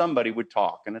doing that. Somebody would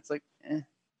talk. And it's like, I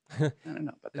don't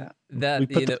know about that. We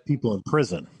put the people in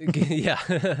prison.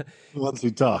 Yeah. Once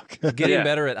we talk. Getting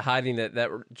better at hiding it,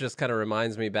 that just kind of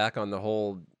reminds me back on the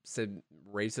whole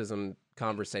racism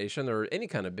conversation, or any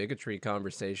kind of bigotry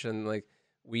conversation. Like,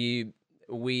 we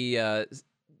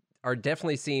are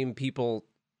definitely seeing people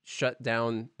shut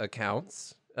down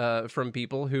accounts from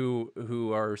people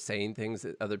who are saying things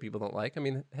that other people don't like. I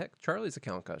mean, heck, Charlie's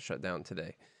account got shut down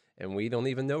today, and we don't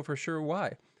even know for sure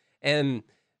why. And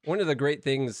one of the great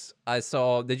things I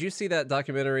saw, did you see that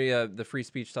documentary, the free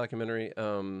speech documentary?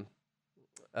 What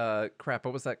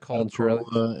was that called? Adam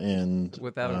Carolla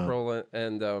with Adam Carolla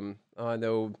and I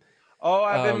know. Oh,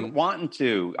 I've been wanting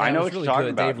to. I know what you're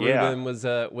talking about. Dave Rubin was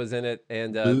in it,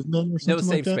 and No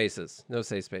Safe Spaces. No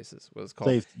Safe Spaces was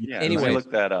called. Anyway,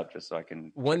 look that up just so I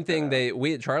can. One thing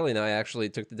Charlie and I actually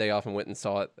took the day off and went and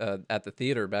saw it at the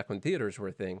theater back when theaters were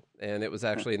a thing, and it was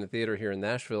actually in the theater here in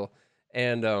Nashville.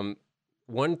 And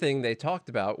one thing they talked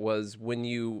about was when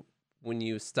you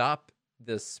stop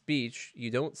the speech, you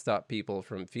don't stop people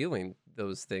from feeling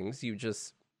those things. You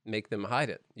just make them hide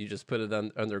it. You just put it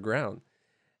underground.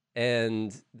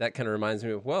 And that kind of reminds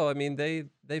me of, well, I mean,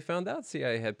 they found out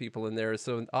CIA had people in there,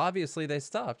 so obviously they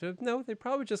stopped. No, they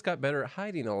probably just got better at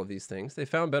hiding all of these things. They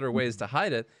found better ways to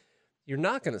hide it. You're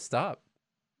not going to stop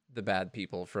the bad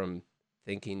people from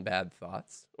thinking bad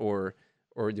thoughts or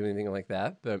doing anything like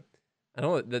that. But I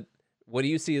don't know, what do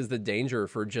you see as the danger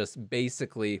for just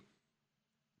basically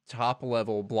top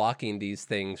level blocking these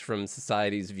things from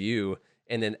society's view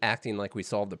and then acting like we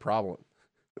solved the problem?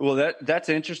 Well, that's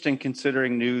interesting,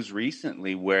 considering news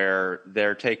recently where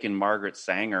they're taking Margaret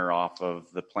Sanger off of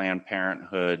the Planned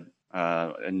Parenthood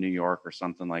in New York or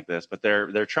something like this. But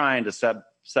they're trying to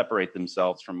separate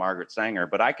themselves from Margaret Sanger.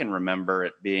 But I can remember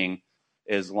it being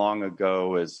as long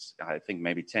ago as, I think,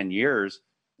 maybe 10 years,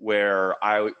 where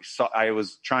I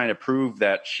was trying to prove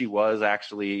that she was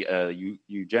actually a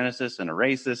eugenicist and a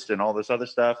racist and all this other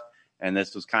stuff. And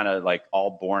this was kind of like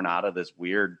all born out of this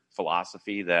weird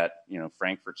philosophy that,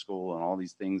 Frankfurt School and all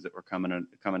these things that were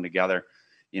coming together,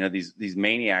 these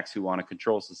maniacs who want to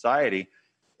control society.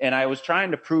 And I was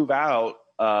trying to prove out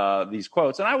these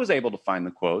quotes, and I was able to find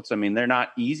the quotes. I mean, they're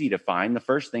not easy to find. The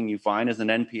first thing you find is an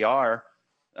NPR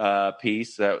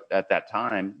piece at that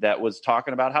time that was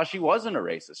talking about how she wasn't a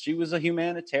racist. She was a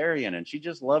humanitarian and she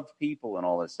just loved people and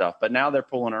all this stuff. But now they're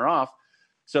pulling her off.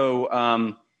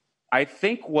 So, I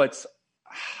think what's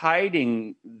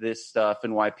hiding this stuff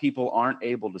and why people aren't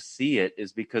able to see it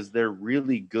is because they're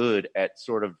really good at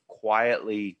sort of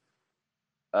quietly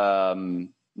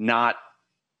not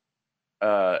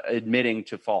admitting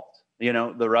to fault.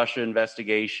 The Russia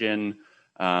investigation,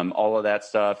 all of that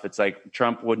stuff. It's like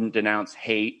Trump wouldn't denounce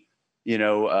hate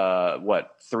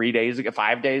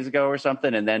 5 days ago or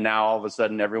something. And then now all of a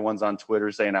sudden everyone's on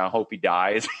Twitter saying, I hope he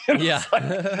dies. Yeah.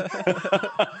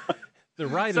 The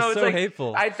right is so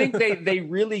hateful. I think they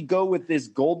really go with this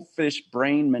goldfish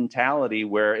brain mentality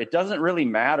where it doesn't really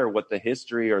matter what the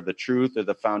history or the truth or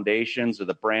the foundations or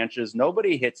the branches.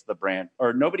 Nobody hits the branch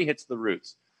or nobody hits the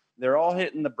roots. They're all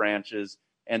hitting the branches,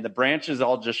 and the branches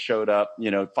all just showed up,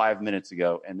 5 minutes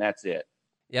ago, and that's it.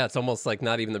 Yeah, it's almost like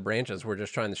not even the branches. We're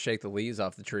just trying to shake the leaves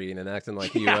off the tree and acting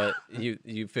like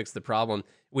you fixed the problem.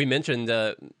 We mentioned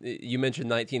you mentioned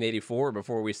 1984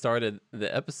 before we started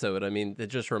the episode. I mean, it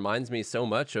just reminds me so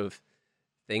much of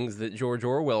things that George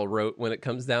Orwell wrote when it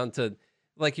comes down to,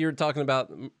 like you were talking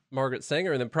about Margaret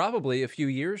Sanger, and then probably a few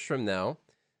years from now,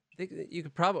 you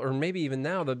could probably, or maybe even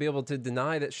now, they'll be able to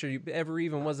deny that she ever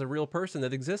even was a real person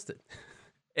that existed.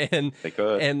 And they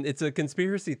could. And it's a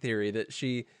conspiracy theory that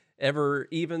she ever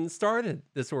even started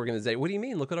this organization. What do you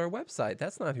mean? Look at our website.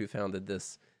 That's not who founded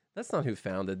this. That's not who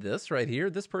founded this right here.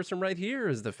 This person right here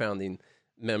is the founding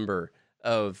member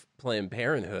of Planned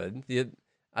Parenthood.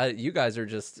 You guys are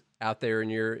just out there in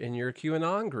your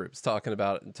QAnon groups talking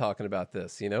about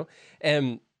this,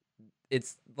 and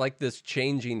it's like this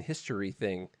changing history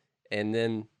thing. And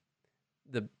then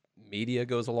the media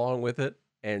goes along with it,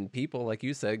 and people, like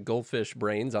you said, goldfish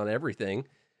brains on everything.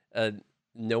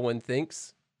 No one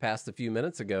thinks past a few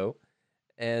minutes ago,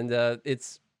 and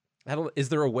is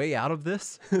there a way out of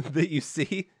this that you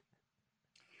see?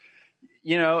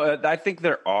 I think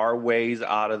there are ways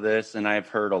out of this, and I've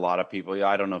heard a lot of people.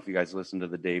 I don't know if you guys listen to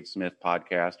the Dave Smith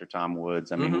podcast or Tom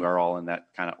Woods. I mean, we're all in that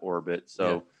kind of orbit.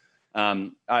 So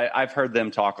I've heard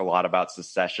them talk a lot about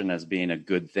secession as being a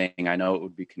good thing. I know it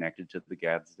would be connected to the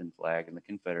Gadsden flag and the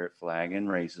Confederate flag and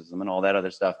racism and all that other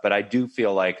stuff, but I do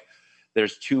feel like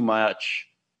there's too much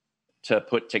to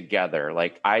put together.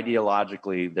 Like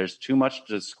ideologically, there's too much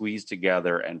to squeeze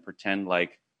together and pretend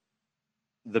like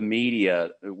the media,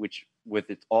 which with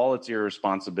all its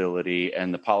irresponsibility,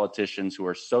 and the politicians who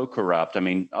are so corrupt, I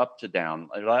mean, up to down,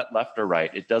 left or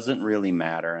right, it doesn't really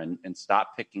matter, and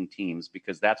stop picking teams,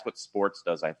 because that's what sports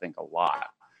does, I think, a lot,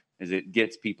 is it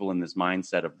gets people in this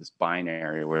mindset of this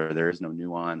binary where there is no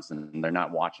nuance and they're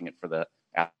not watching it for the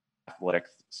athletic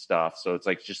stuff. So it's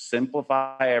like, just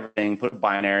simplify everything, put a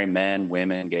binary, men,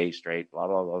 women, gay, straight, blah,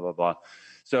 blah, blah, blah, blah.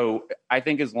 So I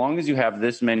think as long as you have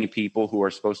this many people who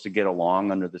are supposed to get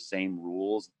along under the same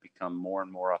rules, become more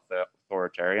and more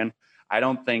authoritarian, I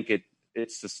don't think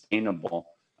it's sustainable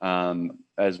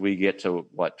as we get to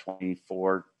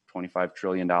 $25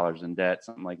 trillion in debt,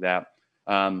 something like that.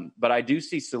 But I do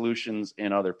see solutions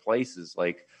in other places.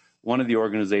 Like one of the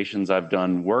organizations I've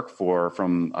done work for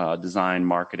from design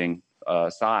marketing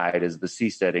side is the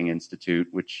Seasteading Institute,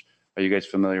 which, are you guys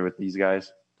familiar with these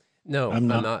guys? No, I'm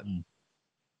not.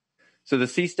 So the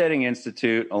Seasteading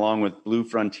Institute, along with Blue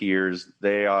Frontiers,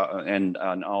 they are, and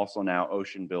also now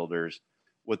Ocean Builders,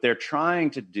 what they're trying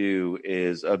to do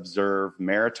is observe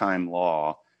maritime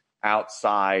law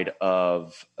outside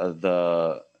of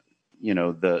the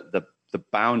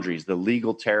boundaries, the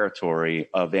legal territory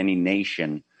of any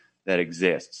nation that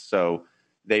exists. So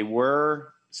they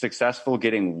were successful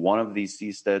getting one of these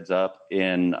seasteads up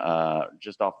in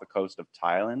just off the coast of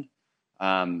Thailand.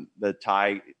 The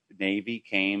Thai Navy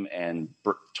came and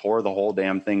tore the whole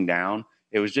damn thing down.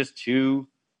 It was just two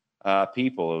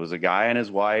people. It was a guy and his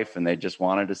wife, and they just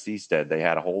wanted a seastead. They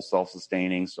had a whole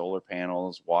self-sustaining solar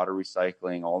panels, water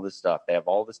recycling, all this stuff. They have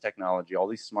all this technology, all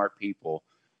these smart people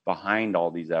behind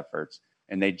all these efforts,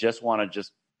 and they just want to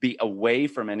just be away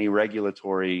from any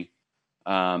regulatory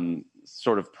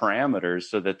sort of parameters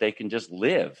so that they can just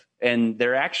live. And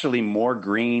they're actually more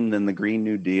green than the Green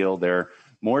New Deal. They're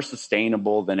more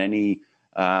sustainable than any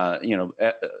EPA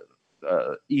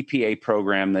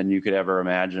program than you could ever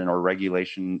imagine, or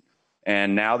regulation.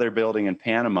 And now they're building in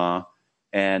Panama,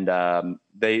 and they're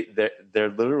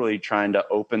literally trying to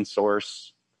open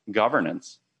source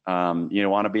governance. You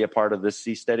want to be a part of this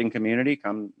seasteading community?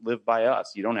 Come live by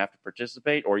us. You don't have to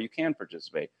participate, or you can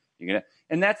participate.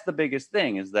 And that's the biggest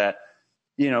thing, is that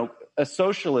a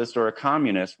socialist or a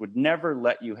communist would never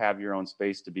let you have your own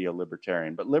space to be a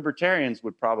libertarian. But libertarians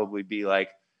would probably be like,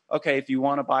 okay, if you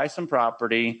want to buy some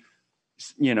property,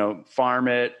 farm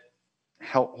it,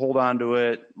 hold on to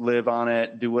it, live on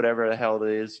it, do whatever the hell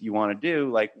it is you want to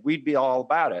do, like, we'd be all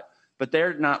about it. But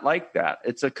they're not like that.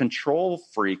 It's a control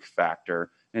freak factor.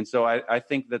 And so I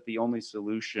think that the only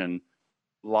solution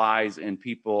lies in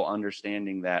people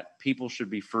understanding that people should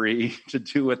be free to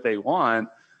do what they want,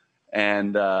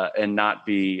 and not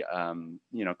be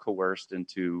coerced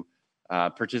into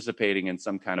participating in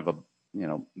some kind of a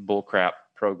bullcrap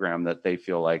program that they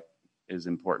feel like is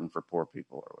important for poor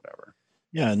people or whatever.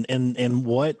 Yeah. And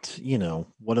what,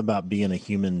 what about being a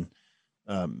human?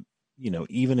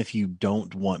 Even if you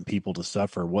don't want people to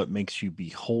suffer, what makes you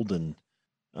beholden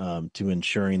to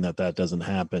ensuring that doesn't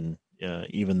happen?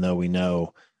 Even though we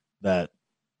know that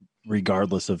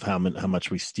regardless of how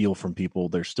much we steal from people,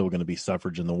 there's still going to be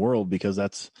suffrage in the world, because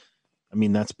that's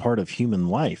part of human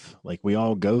life. Like, we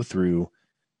all go through,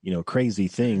 crazy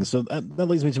things. So that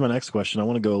leads me to my next question. I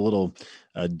want to go a little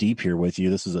deep here with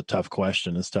you. This is a tough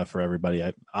question. It's tough for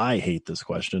everybody. I hate this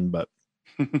question, but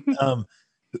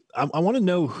I want to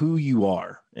know who you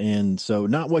are. And so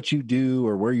not what you do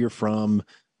or where you're from,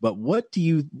 but what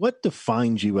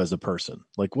defines you as a person?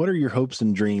 Like, what are your hopes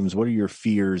and dreams? What are your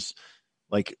fears?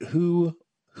 Like, who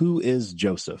is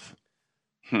Joseph?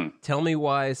 Tell me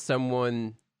why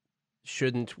someone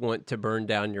shouldn't want to burn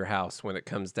down your house when it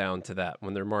comes down to that.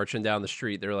 When they're marching down the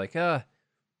street, they're like,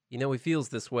 he feels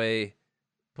this way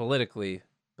politically,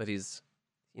 but he's,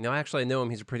 actually I know him.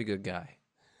 He's a pretty good guy.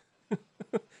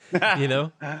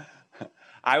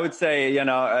 I would say,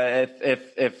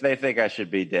 if they think I should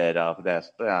be dead,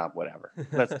 whatever.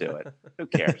 Let's do it. Who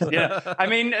cares? I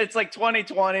mean, it's like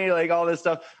 2020, like all this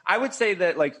stuff. I would say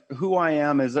that, like, who I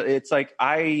am is, it's like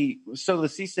so the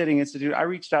Seasteading Institute, I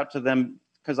reached out to them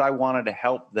because I wanted to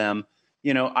help them.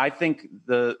 I think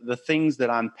the things that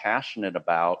I'm passionate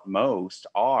about most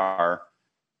are,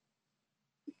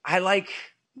 I like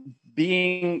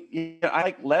I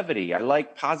like levity. I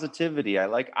like positivity. I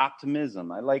like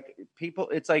optimism. I like people.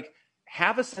 It's like,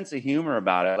 have a sense of humor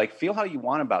about it. Like, feel how you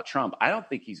want about Trump. I don't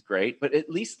think he's great, but at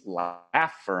least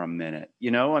laugh for a minute.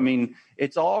 I mean,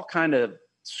 it's all kind of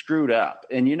screwed up.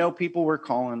 And, people were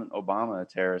calling Obama a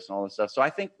terrorist and all this stuff. So I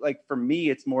think, like, for me,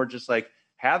 it's more just like,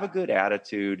 have a good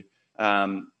attitude.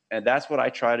 And that's what I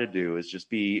try to do, is just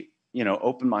be,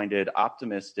 open-minded,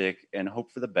 optimistic, and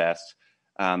hope for the best.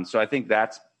 So I think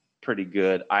that's pretty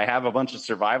good. I have a bunch of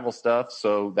survival stuff,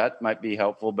 so that might be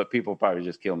helpful, but people probably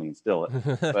just kill me and steal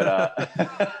it. But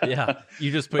yeah,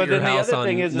 you just put your house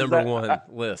on number one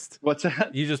list. What's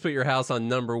that? You just put your house on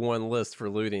number one list for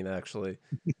looting, actually.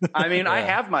 I mean, I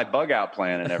have my bug out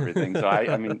plan and everything. So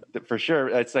I mean, for sure,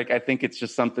 it's like, I think it's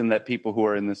just something that people who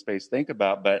are in this space think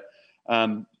about, but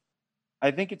I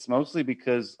think it's mostly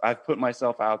because I've put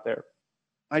myself out there.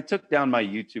 I took down my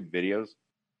YouTube videos,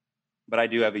 but I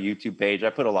do have a YouTube page. I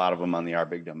put a lot of them on the Our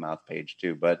Big Dumb Mouth page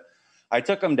too, but I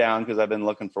took them down because I've been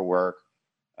looking for work.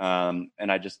 And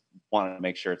I just wanted to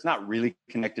make sure it's not really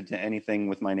connected to anything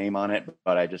with my name on it,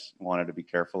 but I just wanted to be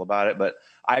careful about it. But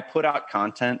I put out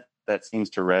content that seems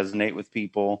to resonate with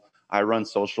people. I run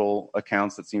social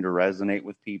accounts that seem to resonate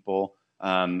with people.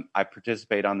 I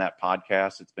participate on that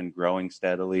podcast. It's been growing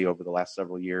steadily over the last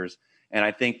several years. And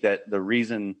I think that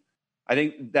I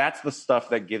think that's the stuff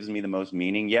that gives me the most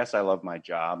meaning. Yes, I love my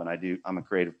job, and I'm a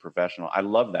creative professional. I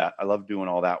love that. I love doing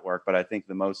all that work. But I think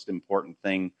the most important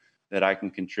thing that I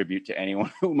can contribute to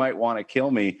anyone who might want to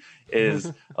kill me is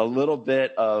a little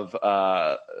bit of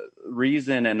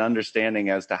reason and understanding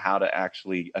as to how to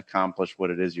actually accomplish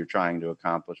what it is you're trying to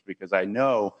accomplish. Because I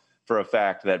know for a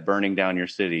fact that burning down your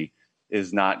city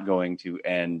is not going to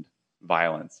end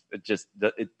violence. It just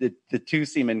the two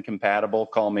seem incompatible.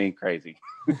 Call me crazy.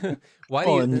 Why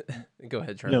do you go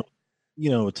ahead, Charlie?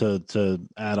 To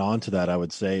add on to that, I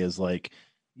would say is like,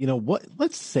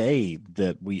 let's say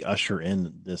that we usher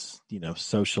in this,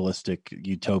 socialistic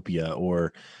utopia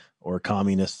or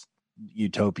communist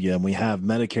utopia, and we have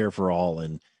Medicare for all,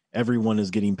 and everyone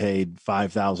is getting paid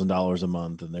 $5,000 a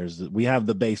month, and we have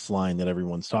the baseline that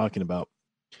everyone's talking about.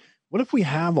 What if we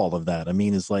have all of that? I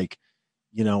mean, it's like,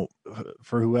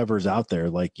 for whoever's out there,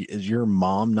 like, is your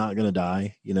mom not going to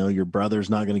die? Your brother's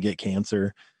not going to get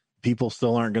cancer. People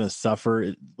still aren't going to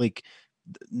suffer. Like,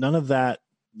 none of that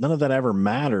ever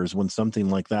matters when something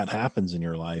like that happens in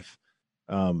your life.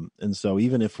 And so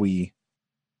even if we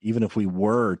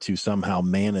were to somehow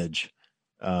manage,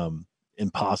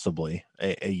 impossibly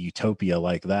a utopia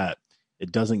like that,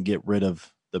 it doesn't get rid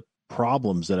of the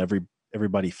problems that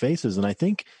everybody faces. And I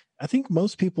think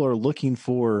most people are looking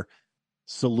for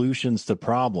solutions to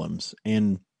problems,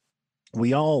 and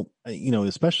we all,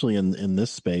 especially in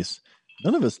this space,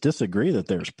 none of us disagree that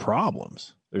there's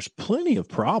problems. There's plenty of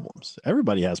problems.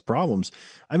 Everybody has problems.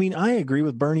 I mean, I agree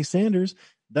with Bernie Sanders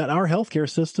that our healthcare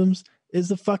systems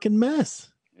is a fucking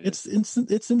mess. It's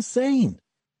insane.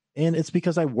 And it's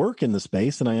because I work in the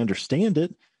space and I understand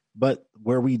it. But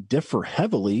where we differ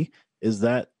heavily is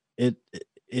that it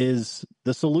is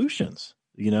the solutions.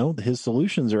 His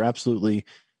solutions are absolutely,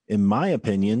 in my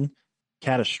opinion,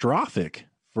 catastrophic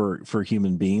for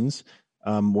human beings.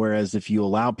 Whereas if you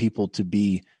allow people to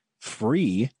be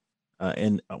free,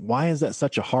 And why is that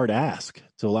such a hard ask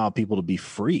to allow people to be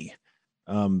free?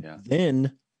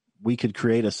 Then we could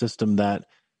create a system that,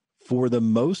 for the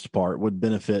most part, would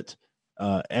benefit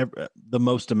the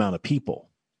most amount of people.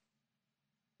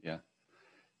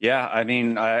 Yeah. I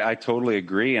mean, I totally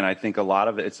agree. And I think a lot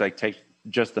of it's like, take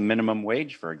just the minimum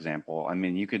wage, for example. I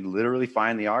mean, you could literally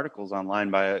find the articles online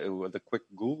with a quick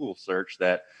Google search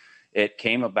that it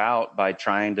came about by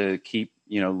trying to keep,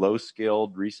 low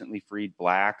skilled, recently freed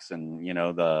blacks and,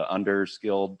 the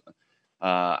underskilled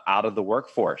out of the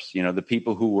workforce. The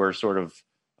people who were sort of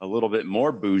a little bit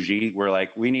more bougie were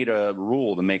like, we need a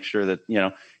rule to make sure that,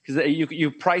 because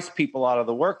you price people out of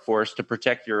the workforce to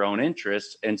protect your own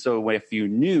interests. And so if you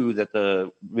knew that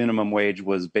the minimum wage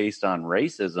was based on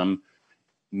racism,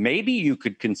 maybe you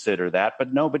could consider that,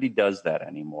 but nobody does that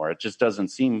anymore. It just doesn't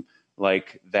seem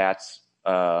like that's,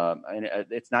 and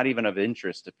it's not even of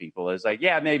interest to people. It's like,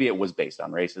 yeah, maybe it was based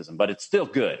on racism, but it's still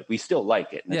good. We still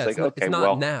like it. And yeah, it's like, okay,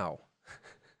 well, now.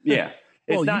 Yeah.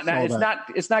 Well,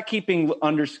 It's not keeping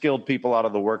underskilled people out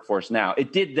of the workforce now.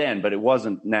 It did then, but it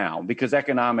wasn't now, because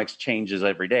economics changes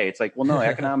every day. It's like, well, no,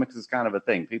 economics is kind of a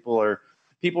thing.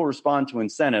 People respond to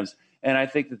incentives. And I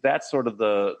think that that's sort of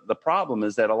the problem,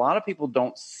 is that a lot of people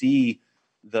don't see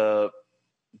the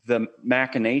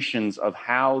machinations of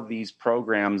how these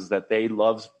programs that they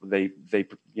love, they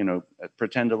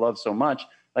pretend to love so much.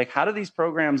 Like, how do these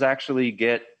programs actually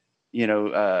get,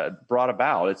 brought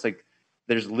about? It's like,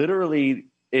 there's literally,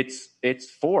 it's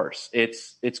force,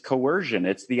 it's coercion.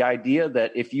 It's the idea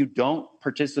that if you don't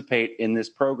participate in this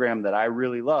program that I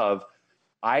really love,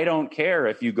 I don't care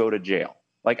if you go to jail.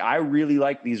 Like, I really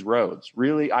like these roads.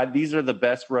 Really, these are the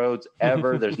best roads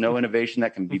ever. There's no innovation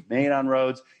that can be made on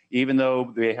roads, even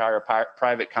though they hire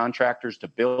private contractors to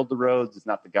build the roads. It's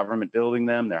not the government building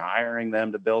them. They're hiring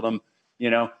them to build them.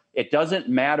 It doesn't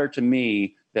matter to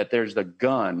me that there's the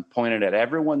gun pointed at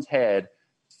everyone's head,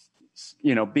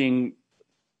 being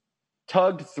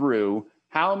tugged through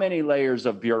how many layers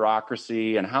of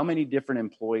bureaucracy and how many different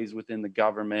employees within the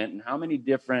government and how many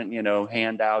different,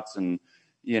 handouts and,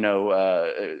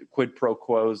 quid pro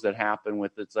quos that happen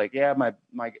with, it's like, yeah,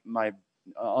 my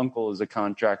uncle is a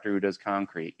contractor who does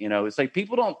concrete. It's like,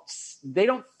 people don't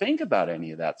think about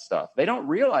any of that stuff. They don't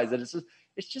realize that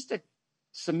it's just a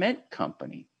cement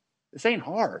company. This ain't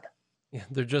hard. Yeah,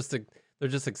 they're just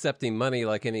accepting money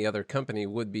like any other company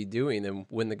would be doing, and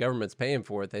when the government's paying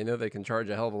for it, they know they can charge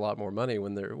a hell of a lot more money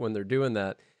when they're doing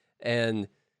that. And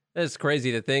it's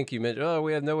crazy to think, you mentioned, oh,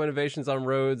 we have no innovations on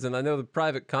roads, and I know the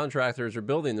private contractors are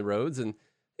building the roads, and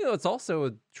it's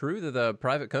also true that the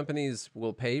private companies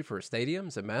will pay for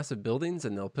stadiums and massive buildings,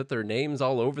 and they'll put their names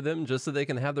all over them just so they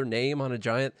can have their name on a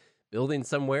giant building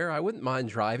somewhere. I wouldn't mind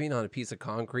driving on a piece of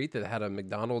concrete that had a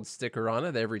McDonald's sticker on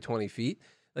it every 20 feet.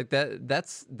 Like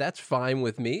that's fine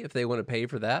with me if they want to pay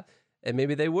for that, and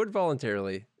maybe they would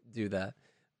voluntarily do that.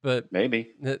 But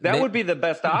maybe that would be the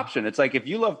best option. It's like, if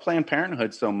you love Planned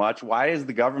Parenthood so much, why does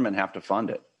the government have to fund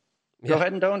it? Go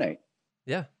ahead and donate.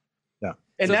 Yeah.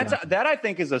 And that I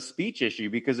think is a speech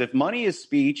issue, because if money is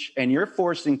speech and you're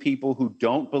forcing people who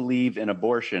don't believe in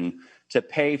abortion to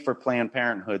pay for Planned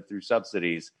Parenthood through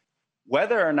subsidies,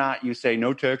 whether or not you say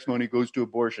no tax money goes to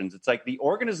abortions, it's like the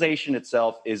organization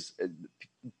itself is,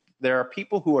 there are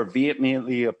people who are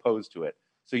vehemently opposed to it.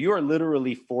 So you are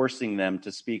literally forcing them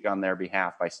to speak on their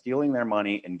behalf by stealing their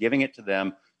money and giving it to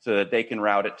them so that they can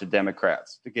route it to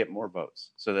Democrats to get more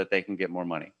votes, so that they can get more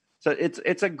money. So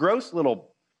it's a gross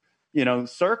little,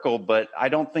 circle, but I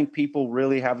don't think people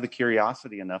really have the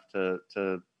curiosity enough to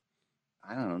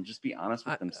I don't know, just be honest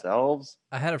with themselves.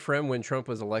 I had a friend when Trump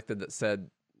was elected that said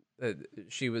that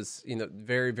she was,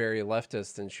 very, very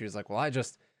leftist, and she was like, well, I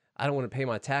don't want to pay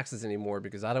my taxes anymore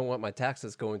because I don't want my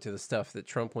taxes going to the stuff that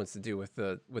Trump wants to do with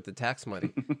the tax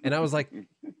money. And I was like,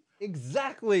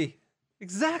 exactly.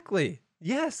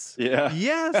 Yes. Yeah.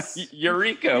 Yes.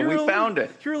 Eureka. We found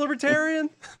it. You're a libertarian.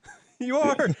 You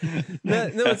are.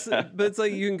 But it's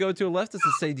like, you can go to a leftist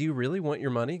and say, do you really want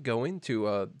your money going to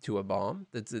a bomb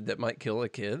that might kill a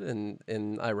kid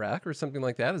in Iraq or something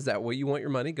like that? Is that what you want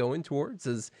your money going towards?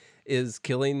 Is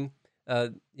killing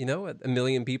a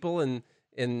million people in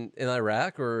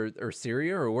Iraq or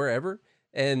Syria or wherever?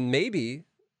 And maybe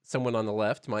someone on the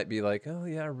left might be like, oh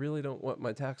yeah, I really don't want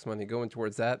my tax money going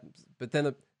towards that. But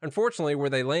then unfortunately where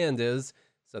they land is,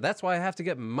 so that's why I have to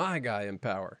get my guy in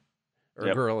power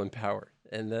or girl in power.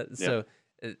 And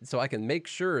so I can make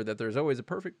sure that there's always a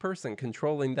perfect person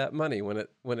controlling that money when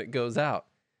it goes out.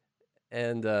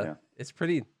 And it's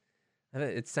pretty,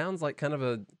 it sounds like kind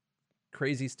of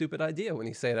crazy, stupid idea when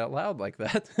you say it out loud like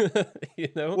that. You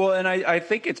know? Well, and I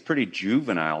think it's pretty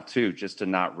juvenile too, just to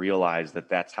not realize that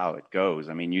that's how it goes.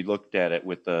 I mean, you looked at it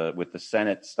with the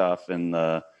Senate stuff and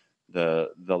the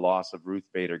loss of Ruth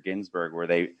Bader Ginsburg,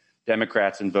 where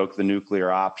Democrats invoked the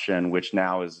nuclear option, which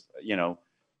now is,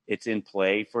 it's in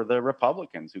play for the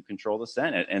Republicans who control the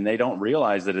Senate. And they don't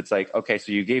realize that it's like, okay,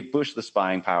 so you gave Bush the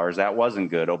spying powers. That wasn't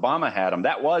good. Obama had them.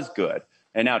 That was good.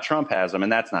 And now Trump has them,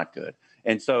 and that's not good.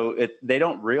 And so they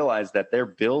don't realize that they're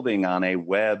building on a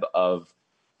web of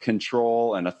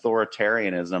control and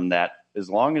authoritarianism that, as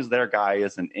long as their guy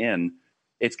isn't in,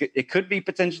 it could be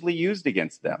potentially used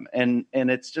against them. And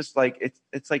it's just like,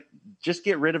 it's like, just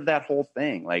get rid of that whole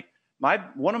thing. Like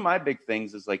one of my big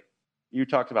things is, like, you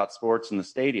talked about sports and the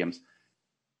stadiums.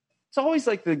 It's always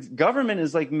like the government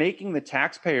is like making the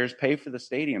taxpayers pay for the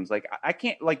stadiums. Like, I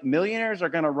can't, like, millionaires are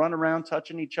going to run around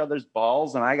touching each other's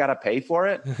balls and I got to pay for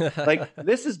it. Like,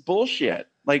 this is bullshit.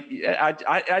 Like,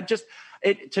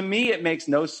 to me, it makes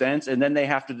no sense. And then they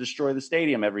have to destroy the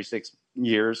stadium every 6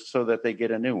 years so that they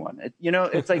get a new one.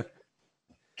 It's like,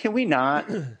 can we not?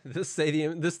 This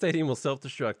stadium will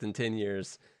self-destruct in 10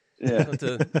 years. Yeah.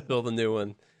 To build a new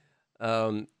one.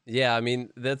 Yeah, I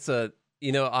mean, that's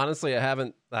honestly, I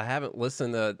haven't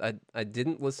listened. I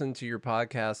didn't listen to your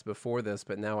podcast before this,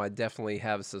 but now I definitely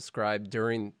have subscribed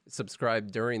during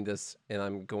this, and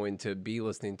I'm going to be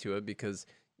listening to it because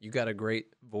you got a great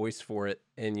voice for it,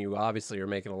 and you obviously are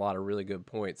making a lot of really good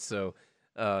points. So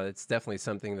it's definitely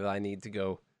something that I need to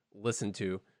go listen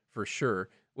to for sure,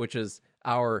 which is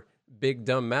our Big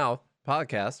Dumb Mouth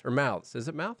podcast, or Mouths. Is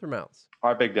it Mouth or Mouths?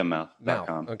 Our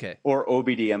BigDumbMouth.com. Okay. Or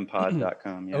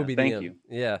OBDMpod.com. Yeah. OBDM. Thank you.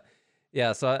 Yeah.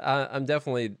 Yeah. So I'm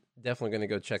definitely going to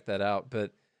go check that out.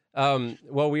 But,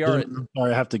 well, we are.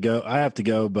 Sorry, I have to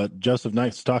go. But Joseph,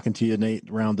 nice talking to you.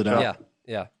 Nate, rounded out. Yeah.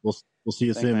 Yeah. We'll see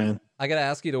you soon, man. I got to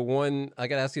ask you the one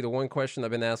question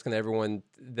I've been asking everyone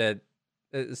that,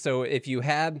 so if you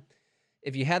had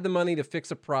the money to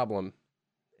fix a problem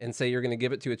and say you're going to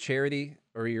give it to a charity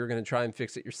or you're going to try and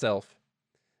fix it yourself,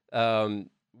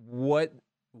 what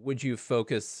would you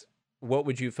focus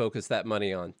that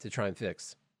money on to try and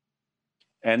fix?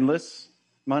 Endless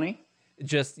money?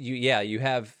 Just you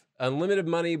have unlimited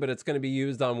money, but it's going to be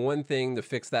used on one thing to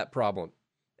fix that problem.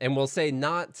 And we'll say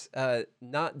not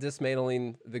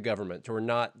dismantling the government or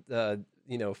not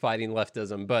fighting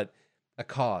leftism, but a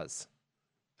cause.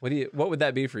 What would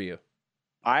that be for you?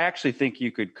 I actually think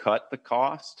you could cut the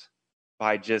cost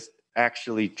by just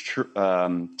actually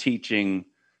teaching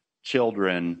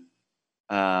children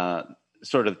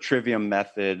sort of trivium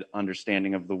method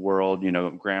understanding of the world,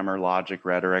 grammar, logic,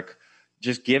 rhetoric,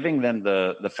 just giving them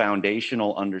the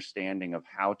foundational understanding of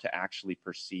how to actually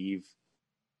perceive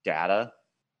data,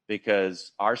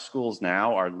 because our schools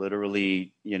now are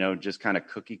literally, just kind of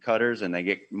cookie cutters, and they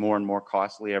get more and more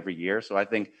costly every year. So I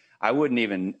think I would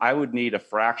need a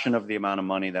fraction of the amount of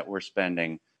money that we're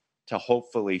spending to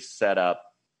hopefully set up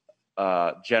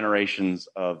generations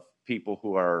of people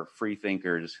who are free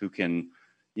thinkers, who can,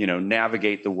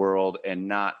 navigate the world and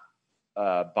not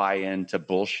buy into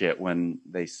bullshit when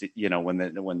they see, when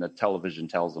the television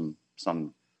tells them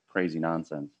some crazy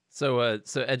nonsense. So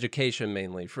education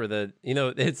mainly for the,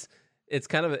 it's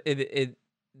kind of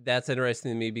that's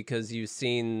interesting to me, because you've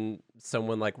seen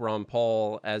someone like Ron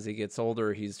Paul, as he gets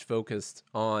older, he's focused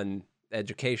on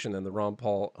education and the Ron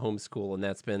Paul homeschool, and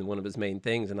that's been one of his main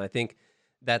things. And I think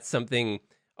that's something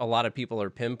a lot of people are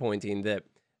pinpointing, that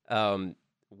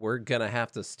we're going to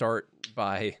have to start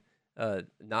by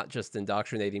not just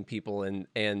indoctrinating people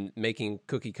and making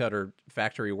cookie cutter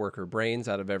factory worker brains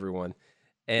out of everyone,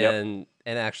 and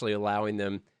actually allowing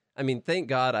them. I mean, thank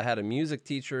God I had a music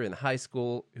teacher in high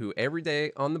school who every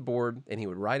day on the board, and he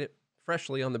would write it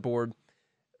freshly on the board,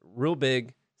 real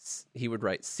big. He would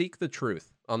write "Seek the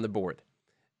Truth" on the board,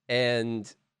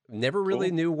 and never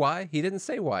really knew why. He didn't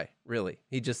say why, really.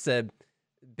 He just said,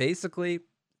 basically,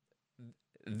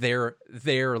 they're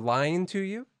lying to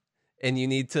you, and you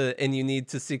need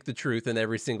to seek the truth in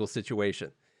every single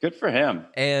situation. Good for him.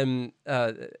 And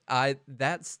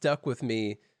that stuck with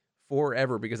me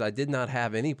forever, because I did not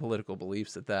have any political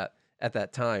beliefs at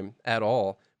that time at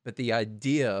all. But the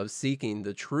idea of seeking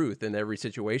the truth in every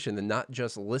situation and not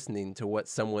just listening to what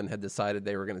someone had decided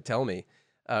they were going to tell me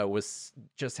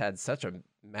had such a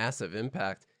massive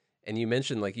impact. And you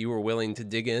mentioned, like, you were willing to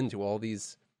dig into all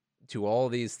these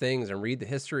things and read the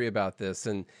history about this,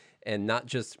 and not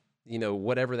just,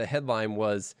 whatever the headline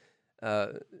was.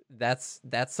 That's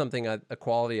something, a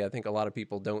quality I think a lot of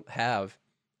people don't have,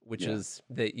 which is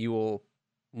that you will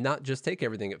not just take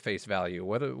everything at face value.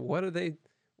 What are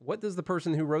what does the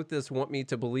person who wrote this want me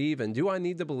to believe, and do I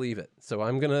need to believe it? So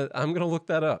I'm gonna look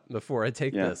that up before I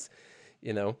take this,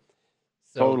 you know.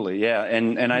 So, totally, yeah.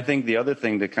 And I think the other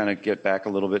thing, to kind of get back a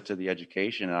little bit to the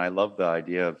education, and I love the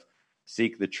idea of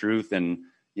seek the truth and,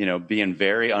 you know, being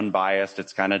very unbiased.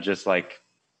 It's kind of just like,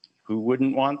 who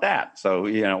wouldn't want that? So,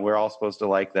 you know, we're all supposed to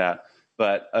like that.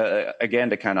 But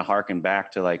again, to kind of harken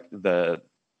back to like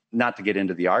not to get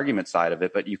into the argument side of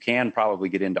it, but you can probably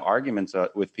get into arguments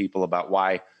with people about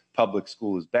why public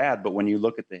school is bad. But when you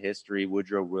look at the history,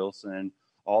 Woodrow Wilson,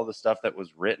 all the stuff that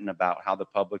was written about how the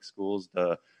public schools,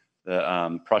 the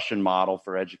Prussian model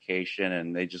for education,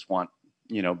 and they just want,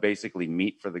 you know, basically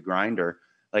meat for the grinder.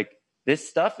 Like, this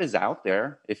stuff is out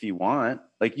there if you want.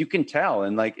 Like, you can tell.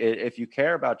 And like, if you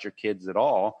care about your kids at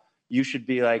all, you should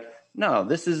be like, no,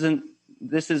 this isn't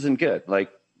good.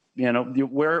 Like, you know,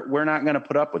 we're not going to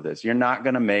put up with this. You're not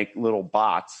going to make little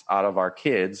bots out of our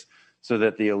kids so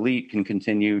that the elite can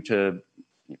continue to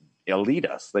elite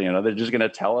us. You know, they're just going to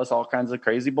tell us all kinds of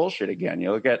crazy bullshit again.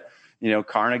 You look at, you know,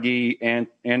 Carnegie and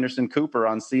Anderson Cooper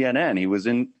on CNN. He was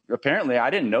apparently,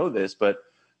 I didn't know this, but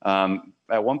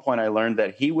at one point I learned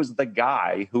that he was the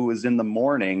guy who was in the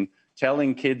morning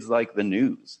telling kids like the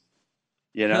news.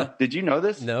 You know, did you know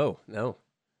this? No.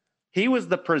 He was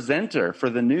the presenter for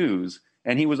the news,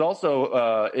 and he was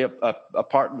also a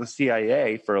part of the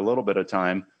CIA for a little bit of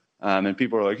time. And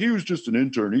people are like, he was just an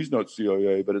intern. He's not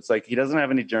CIA. But it's like, he doesn't have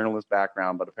any journalist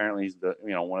background, but apparently he's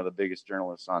one of the biggest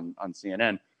journalists on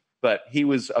CNN. But he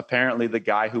was apparently the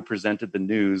guy who presented the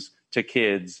news to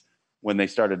kids when they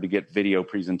started to get video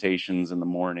presentations in the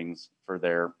mornings for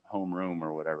their homeroom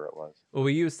or whatever it was. Well,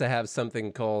 we used to have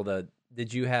something called,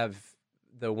 did you have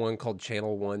the one called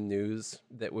Channel One News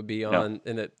that would be on?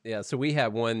 No. Yeah. So we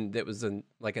had one that was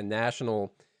like a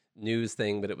national news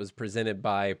thing, but it was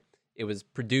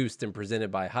produced and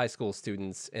presented by high school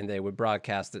students, and they would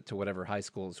broadcast it to whatever high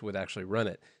schools would actually run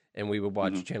it. And we would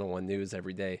watch Channel One News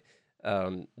every day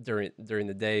during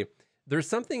the day. There's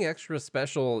something extra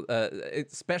special,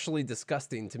 especially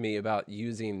disgusting to me about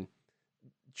using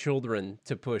children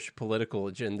to push political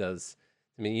agendas.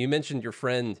 I mean, you mentioned your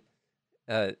friend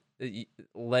having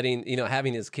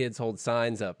his kids hold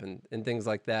signs up and things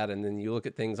like that. And then you look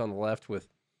at things on the left with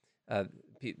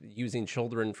using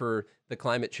children for the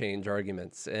climate change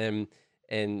arguments. And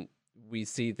we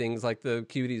see things like the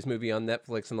Cuties movie on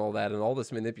Netflix and all that, and all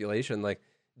this manipulation. Like,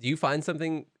 do you find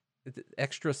something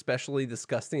extra specially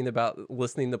disgusting about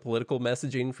listening to political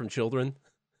messaging from children?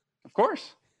 Of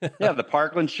course. Yeah, the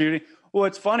Parkland shooting. Well,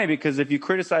 it's funny because if you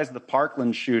criticize the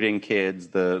Parkland shooting kids,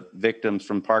 the victims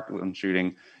from Parkland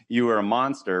shooting, you are a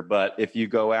monster. But if you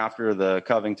go after the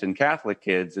Covington Catholic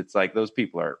kids, it's like, those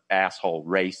people are asshole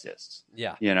racists.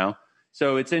 Yeah. You know?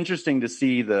 So it's interesting to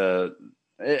see again,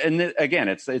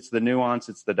 it's the nuance,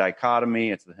 it's the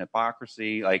dichotomy, it's the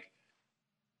hypocrisy. Like,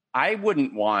 I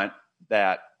wouldn't want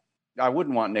Nick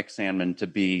Sandmann to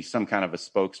be some kind of a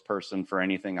spokesperson for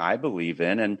anything I believe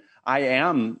in. And I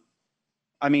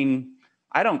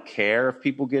don't care if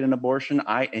people get an abortion.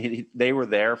 They were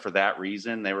there for that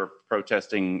reason. They were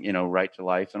protesting, you know, right to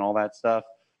life and all that stuff,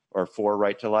 or for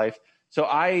right to life. So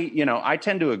I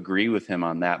tend to agree with him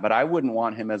on that, but I wouldn't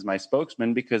want him as my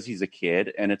spokesman because he's a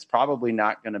kid and it's probably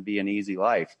not going to be an easy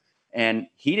life. And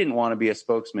he didn't want to be a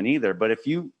spokesman either. But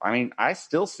I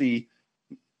still see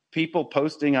people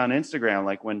posting on Instagram,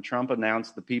 like when Trump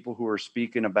announced the people who were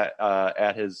speaking about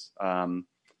at his,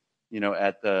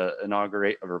 at the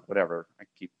inauguration or whatever. I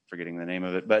keep forgetting the name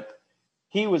of it, but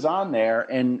he was on there.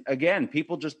 And again,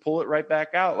 people just pull it right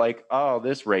back out like, oh,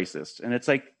 this racist. And it's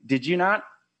like, did you not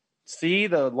see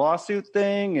the lawsuit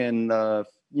thing and the,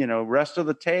 rest of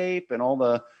the tape and all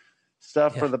the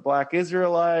stuff for the Black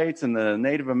Israelites and the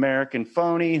Native American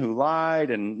phony who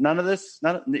lied and none of this?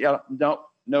 Nope.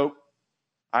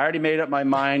 I already made up my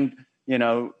mind,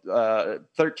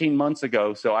 13 months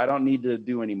ago, so I don't need to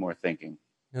do any more thinking.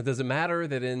 Now, does it matter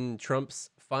that in Trump's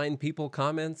Fine People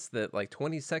comments that like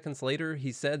 20 seconds later,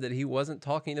 he said that he wasn't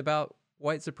talking about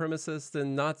white supremacists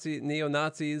and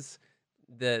neo-Nazis,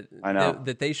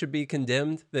 that they should be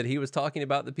condemned, that he was talking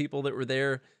about the people that were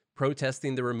there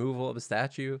protesting the removal of a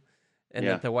statue, and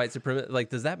that the white supremacist,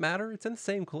 does that matter? It's in the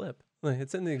same clip.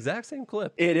 It's in the exact same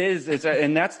clip. It is.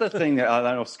 And that's the thing that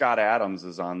I know Scott Adams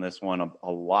is on this one a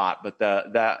lot. But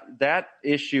that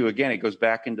issue, again, it goes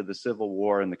back into the Civil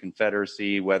War and the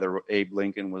Confederacy, whether Abe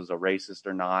Lincoln was a racist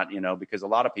or not, because a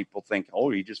lot of people think,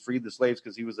 oh, he just freed the slaves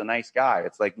because he was a nice guy.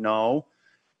 It's like, no,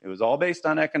 it was all based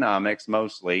on economics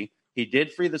mostly. He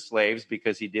did free the slaves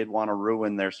because he did want to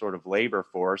ruin their sort of labor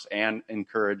force and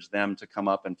encourage them to come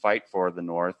up and fight for the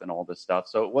North and all this stuff.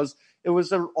 So it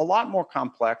was a lot more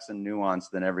complex and nuanced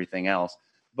than everything else.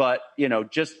 But,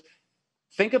 just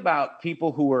think about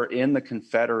people who were in the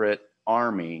Confederate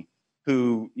Army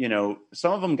who,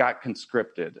 some of them got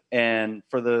conscripted. And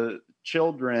for the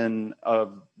children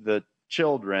of the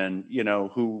children,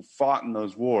 who fought in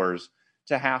those wars,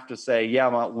 to have to say, yeah,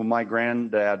 my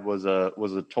granddad was a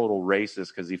total racist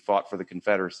because he fought for the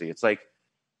Confederacy. It's like,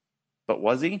 but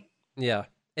was he? Yeah.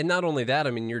 And not only that,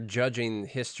 I mean, you're judging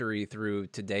history through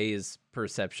today's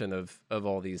perception of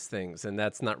all these things. And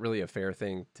that's not really a fair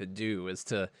thing to do, is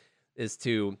to,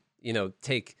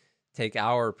 take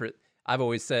I've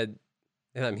always said,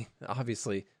 and I mean,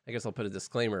 obviously, I guess I'll put a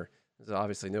disclaimer. There's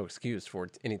obviously no excuse for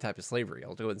any type of slavery.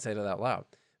 I'll go ahead and say that out loud.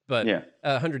 But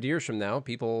 100 years from now,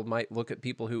 people might look at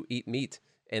people who eat meat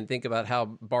and think about how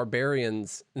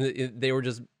barbarians, they were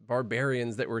just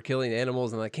barbarians that were killing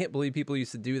animals. And I can't believe people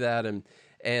used to do that.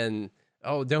 And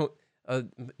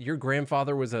your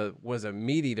grandfather was a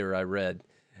meat eater, I read.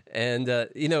 And,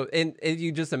 and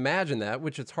you just imagine that,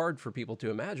 which it's hard for people to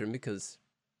imagine because,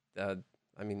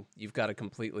 you've got to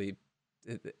completely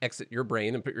exit your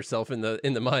brain and put yourself in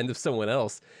the mind of someone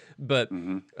else. But,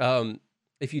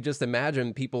 if you just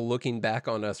imagine people looking back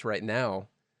on us right now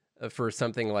for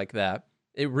something like that,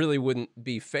 it really wouldn't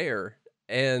be fair.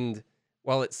 And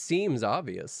while it seems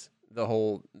obvious, the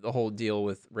whole deal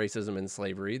with racism and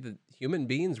slavery, the human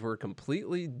beings were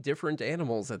completely different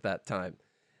animals at that time.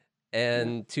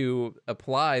 And to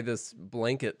apply this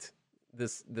blanket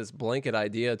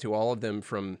idea to all of them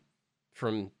from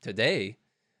today,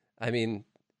 I mean,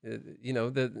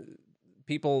 the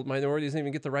minorities didn't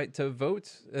even get the right to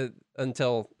vote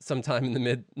until sometime in the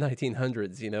mid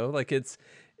 1900s. Like it's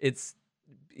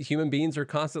human beings are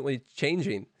constantly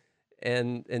changing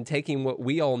and taking what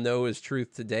we all know as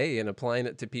truth today and applying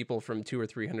it to people from 200 or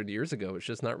 300 years ago. It's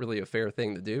just not really a fair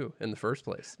thing to do in the first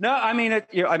place. No, I mean,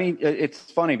 it's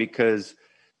funny because,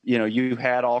 you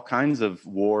had all kinds of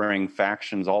warring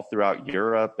factions all throughout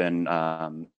Europe and,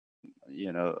 the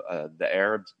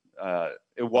Arabs.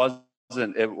 It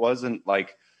wasn't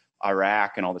like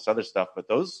Iraq and all this other stuff, but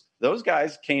those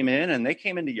guys came in and they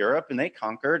came into Europe and they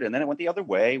conquered, and then it went the other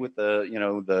way with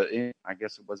I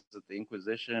guess it was the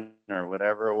Inquisition or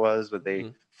whatever it was, but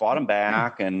they fought them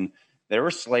back, and there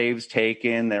were slaves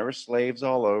taken. There were slaves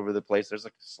all over the place. There's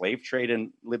a slave trade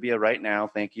in Libya right now.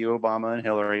 Thank you, Obama and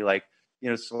Hillary.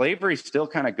 Slavery still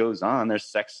kind of goes on. There's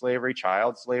sex slavery,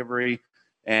 child slavery,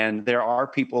 and there are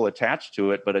people attached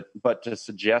to it. But to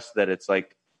suggest that it's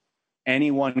like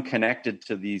anyone connected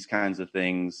to these kinds of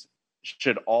things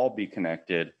should all be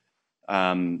connected,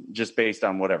 just based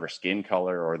on whatever skin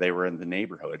color or they were in the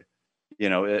neighborhood,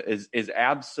 is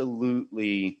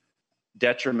absolutely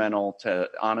detrimental to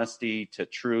honesty, to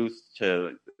truth,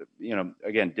 to,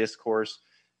 again, discourse.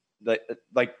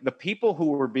 Like the people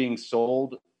who were being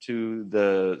sold to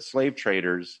the slave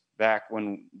traders back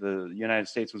when the United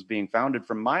States was being founded,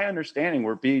 from my understanding,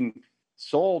 were being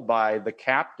sold by the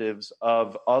captives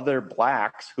of other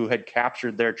blacks who had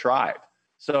captured their tribe.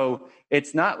 So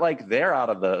it's not like they're out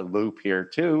of the loop here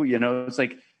too. It's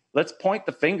like, let's point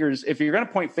the fingers. If you're going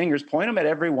to point fingers, point them at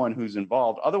everyone who's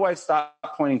involved. Otherwise, stop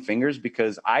pointing fingers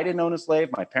because I didn't own a slave.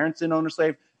 My parents didn't own a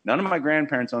slave. None of my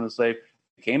grandparents owned a slave.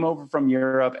 They came over from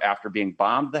Europe after being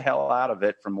bombed the hell out of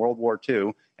it from World War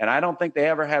II. And I don't think they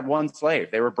ever had one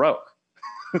slave. They were broke.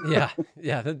 Yeah.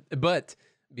 But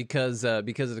because of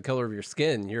the color of your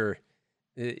skin, you're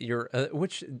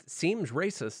which seems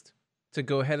racist to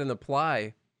go ahead and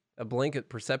apply a blanket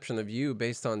perception of you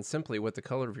based on simply what the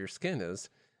color of your skin is.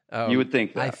 You would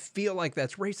think that. I feel like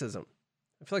that's racism.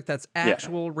 I feel like that's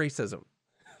actual racism,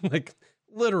 like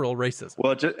literal racism.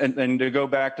 Well, and to go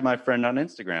back to my friend on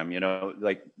Instagram,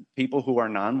 like people who are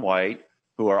non-white,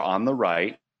 who are on the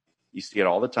right, you see it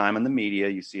all the time in the media.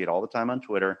 You see it all the time on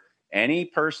Twitter. Any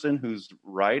person who's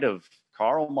right of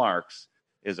Karl Marx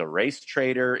is a race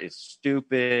traitor, is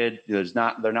stupid.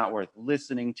 They're not worth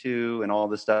listening to, and all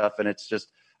this stuff. And it's just,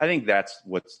 I think that's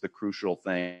what's the crucial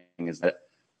thing, is that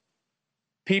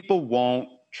people won't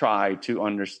try to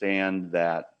understand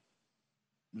that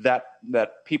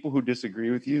people who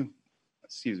disagree with you,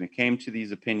 came to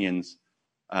these opinions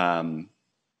from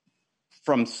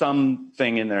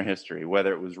something in their history,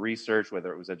 whether it was research,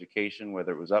 whether it was education,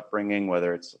 whether it was upbringing,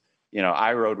 whether it's,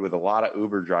 I rode with a lot of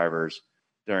Uber drivers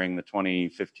during the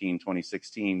 2015,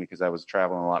 2016, because I was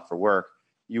traveling a lot for work.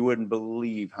 You wouldn't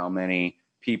believe how many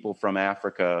people from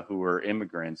Africa who were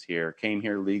immigrants here came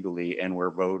here legally and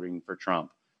were voting for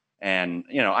Trump. And,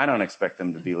 I don't expect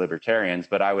them to be libertarians,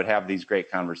 but I would have these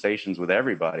great conversations with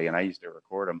everybody, and I used to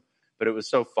record them. But it was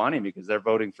so funny because they're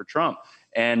voting for Trump.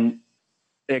 And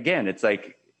again, it's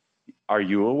like, are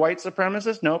you a white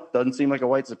supremacist? Nope. Doesn't seem like a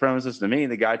white supremacist to me.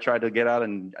 The guy tried to get out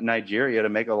in Nigeria to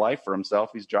make a life for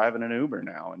himself. He's driving an Uber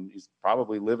now, and he's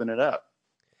probably living it up.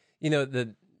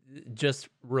 Just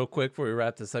real quick before we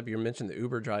wrap this up, you mentioned the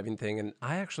Uber driving thing, and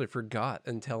I actually forgot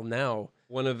until now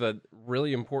one of the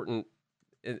really important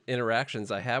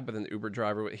interactions I had with an Uber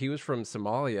driver. He was from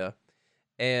Somalia,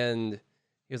 and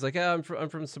he was like, "Yeah, I'm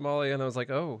from Somalia," and I was like,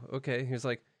 "Oh, okay." He was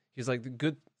like,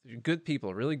 good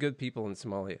people, really good people in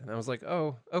Somalia," and I was like,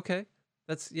 "Oh, okay,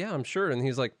 I'm sure." And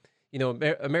he's like,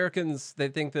 Americans, they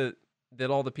think that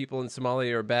all the people in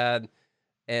Somalia are bad,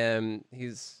 and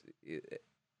he's.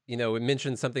 It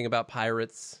mentioned something about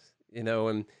pirates,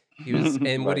 and he was,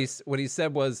 and Right. what he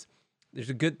said was,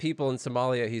 there's good people in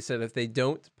Somalia. He said, if they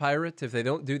don't pirate, if they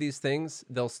don't do these things,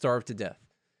 they'll starve to death.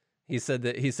 He said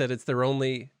it's their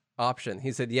only option.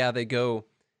 He said, yeah, they go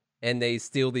and they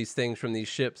steal these things from these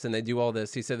ships and they do all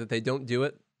this. He said, if they don't do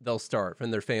it, they'll starve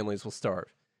and their families will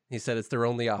starve. He said, it's their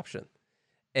only option.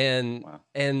 And, Wow.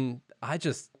 and I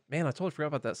totally forgot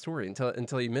about that story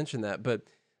until you mentioned that, but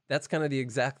that's kind of the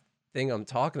exact thing I'm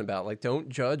talking about. Like, don't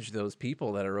judge those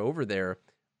people that are over there.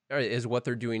 Is what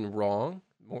they're doing wrong?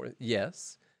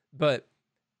 Yes, but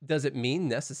does it mean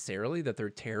necessarily that they're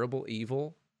terrible,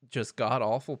 evil, just god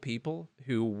awful people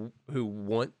who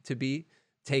want to be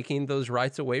taking those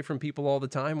rights away from people all the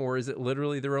time, or is it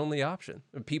literally their only option?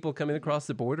 Are people coming across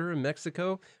the border in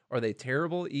Mexico, are they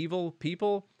terrible, evil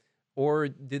people, or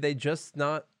do they just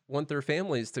not want their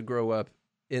families to grow up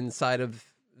inside of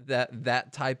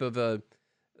that type of a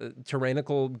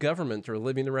tyrannical government, or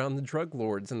living around the drug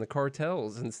lords and the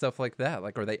cartels and stuff like that?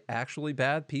 Like, are they actually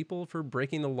bad people for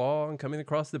breaking the law and coming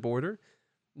across the border?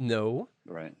 No.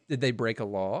 Right. Did they break a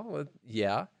law? Well,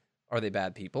 yeah. Are they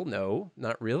bad people? No,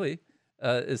 not really.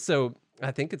 So I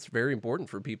think it's very important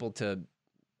for people to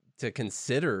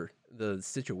consider the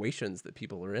situations that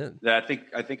people are in. Yeah,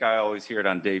 I think I always hear it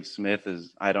on Dave Smith.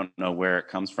 Is I don't know where it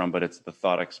comes from, but it's the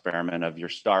thought experiment of you're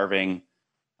starving.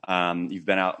 You've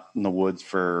been out in the woods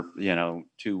for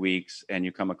 2 weeks, and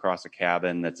you come across a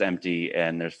cabin that's empty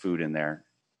and there's food in there.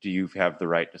 Do you have the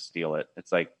right to steal it?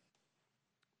 It's like,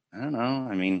 I don't know.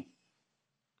 I mean,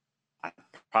 I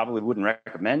probably wouldn't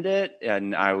recommend it,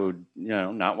 and I would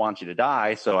not want you to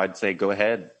die. So I'd say go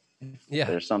ahead. Yeah,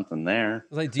 there's something there.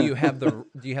 Like, do you have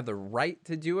the right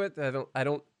to do it? I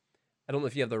don't know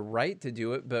if you have the right to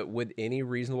do it, but would any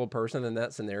reasonable person in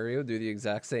that scenario do the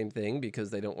exact same thing because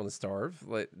they don't want to starve?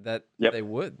 Like that, Yep. They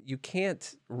would. You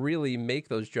can't really make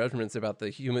those judgments about the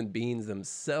human beings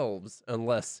themselves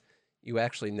unless you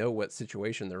actually know what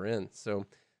situation they're in. So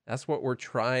that's what we're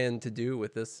trying to do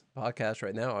with this podcast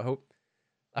right now.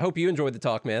 I hope you enjoyed the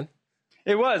talk, man.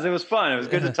 It was fun. It was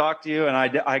good to talk to you, and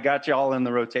I got you all in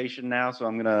the rotation now, so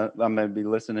I'm gonna be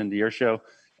listening to your show.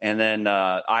 And then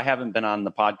I haven't been on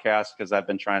the podcast because I've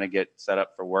been trying to get set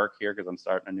up for work here because I'm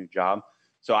starting a new job.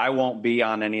 So I won't be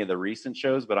on any of the recent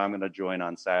shows, but I'm going to join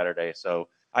on Saturday. So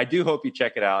I do hope you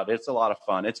check it out. It's a lot of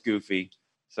fun. It's goofy.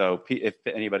 So if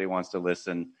anybody wants to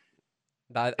listen,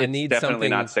 I need definitely something,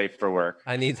 not safe for work.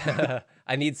 I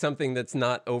need something that's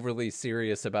not overly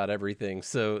serious about everything.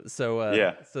 So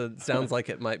Yeah. So it sounds like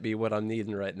it might be what I'm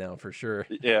needing right now for sure.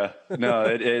 Yeah, no,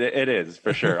 it is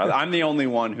for sure. I'm the only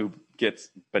one who gets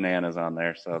bananas on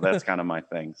there, so that's kind of my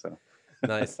thing. So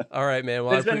nice. All right, man.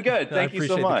 Well, it's been good. Thank you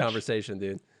so much. I appreciate the conversation,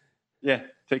 dude. Yeah,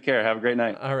 take care. Have a great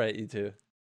night. All right, you too.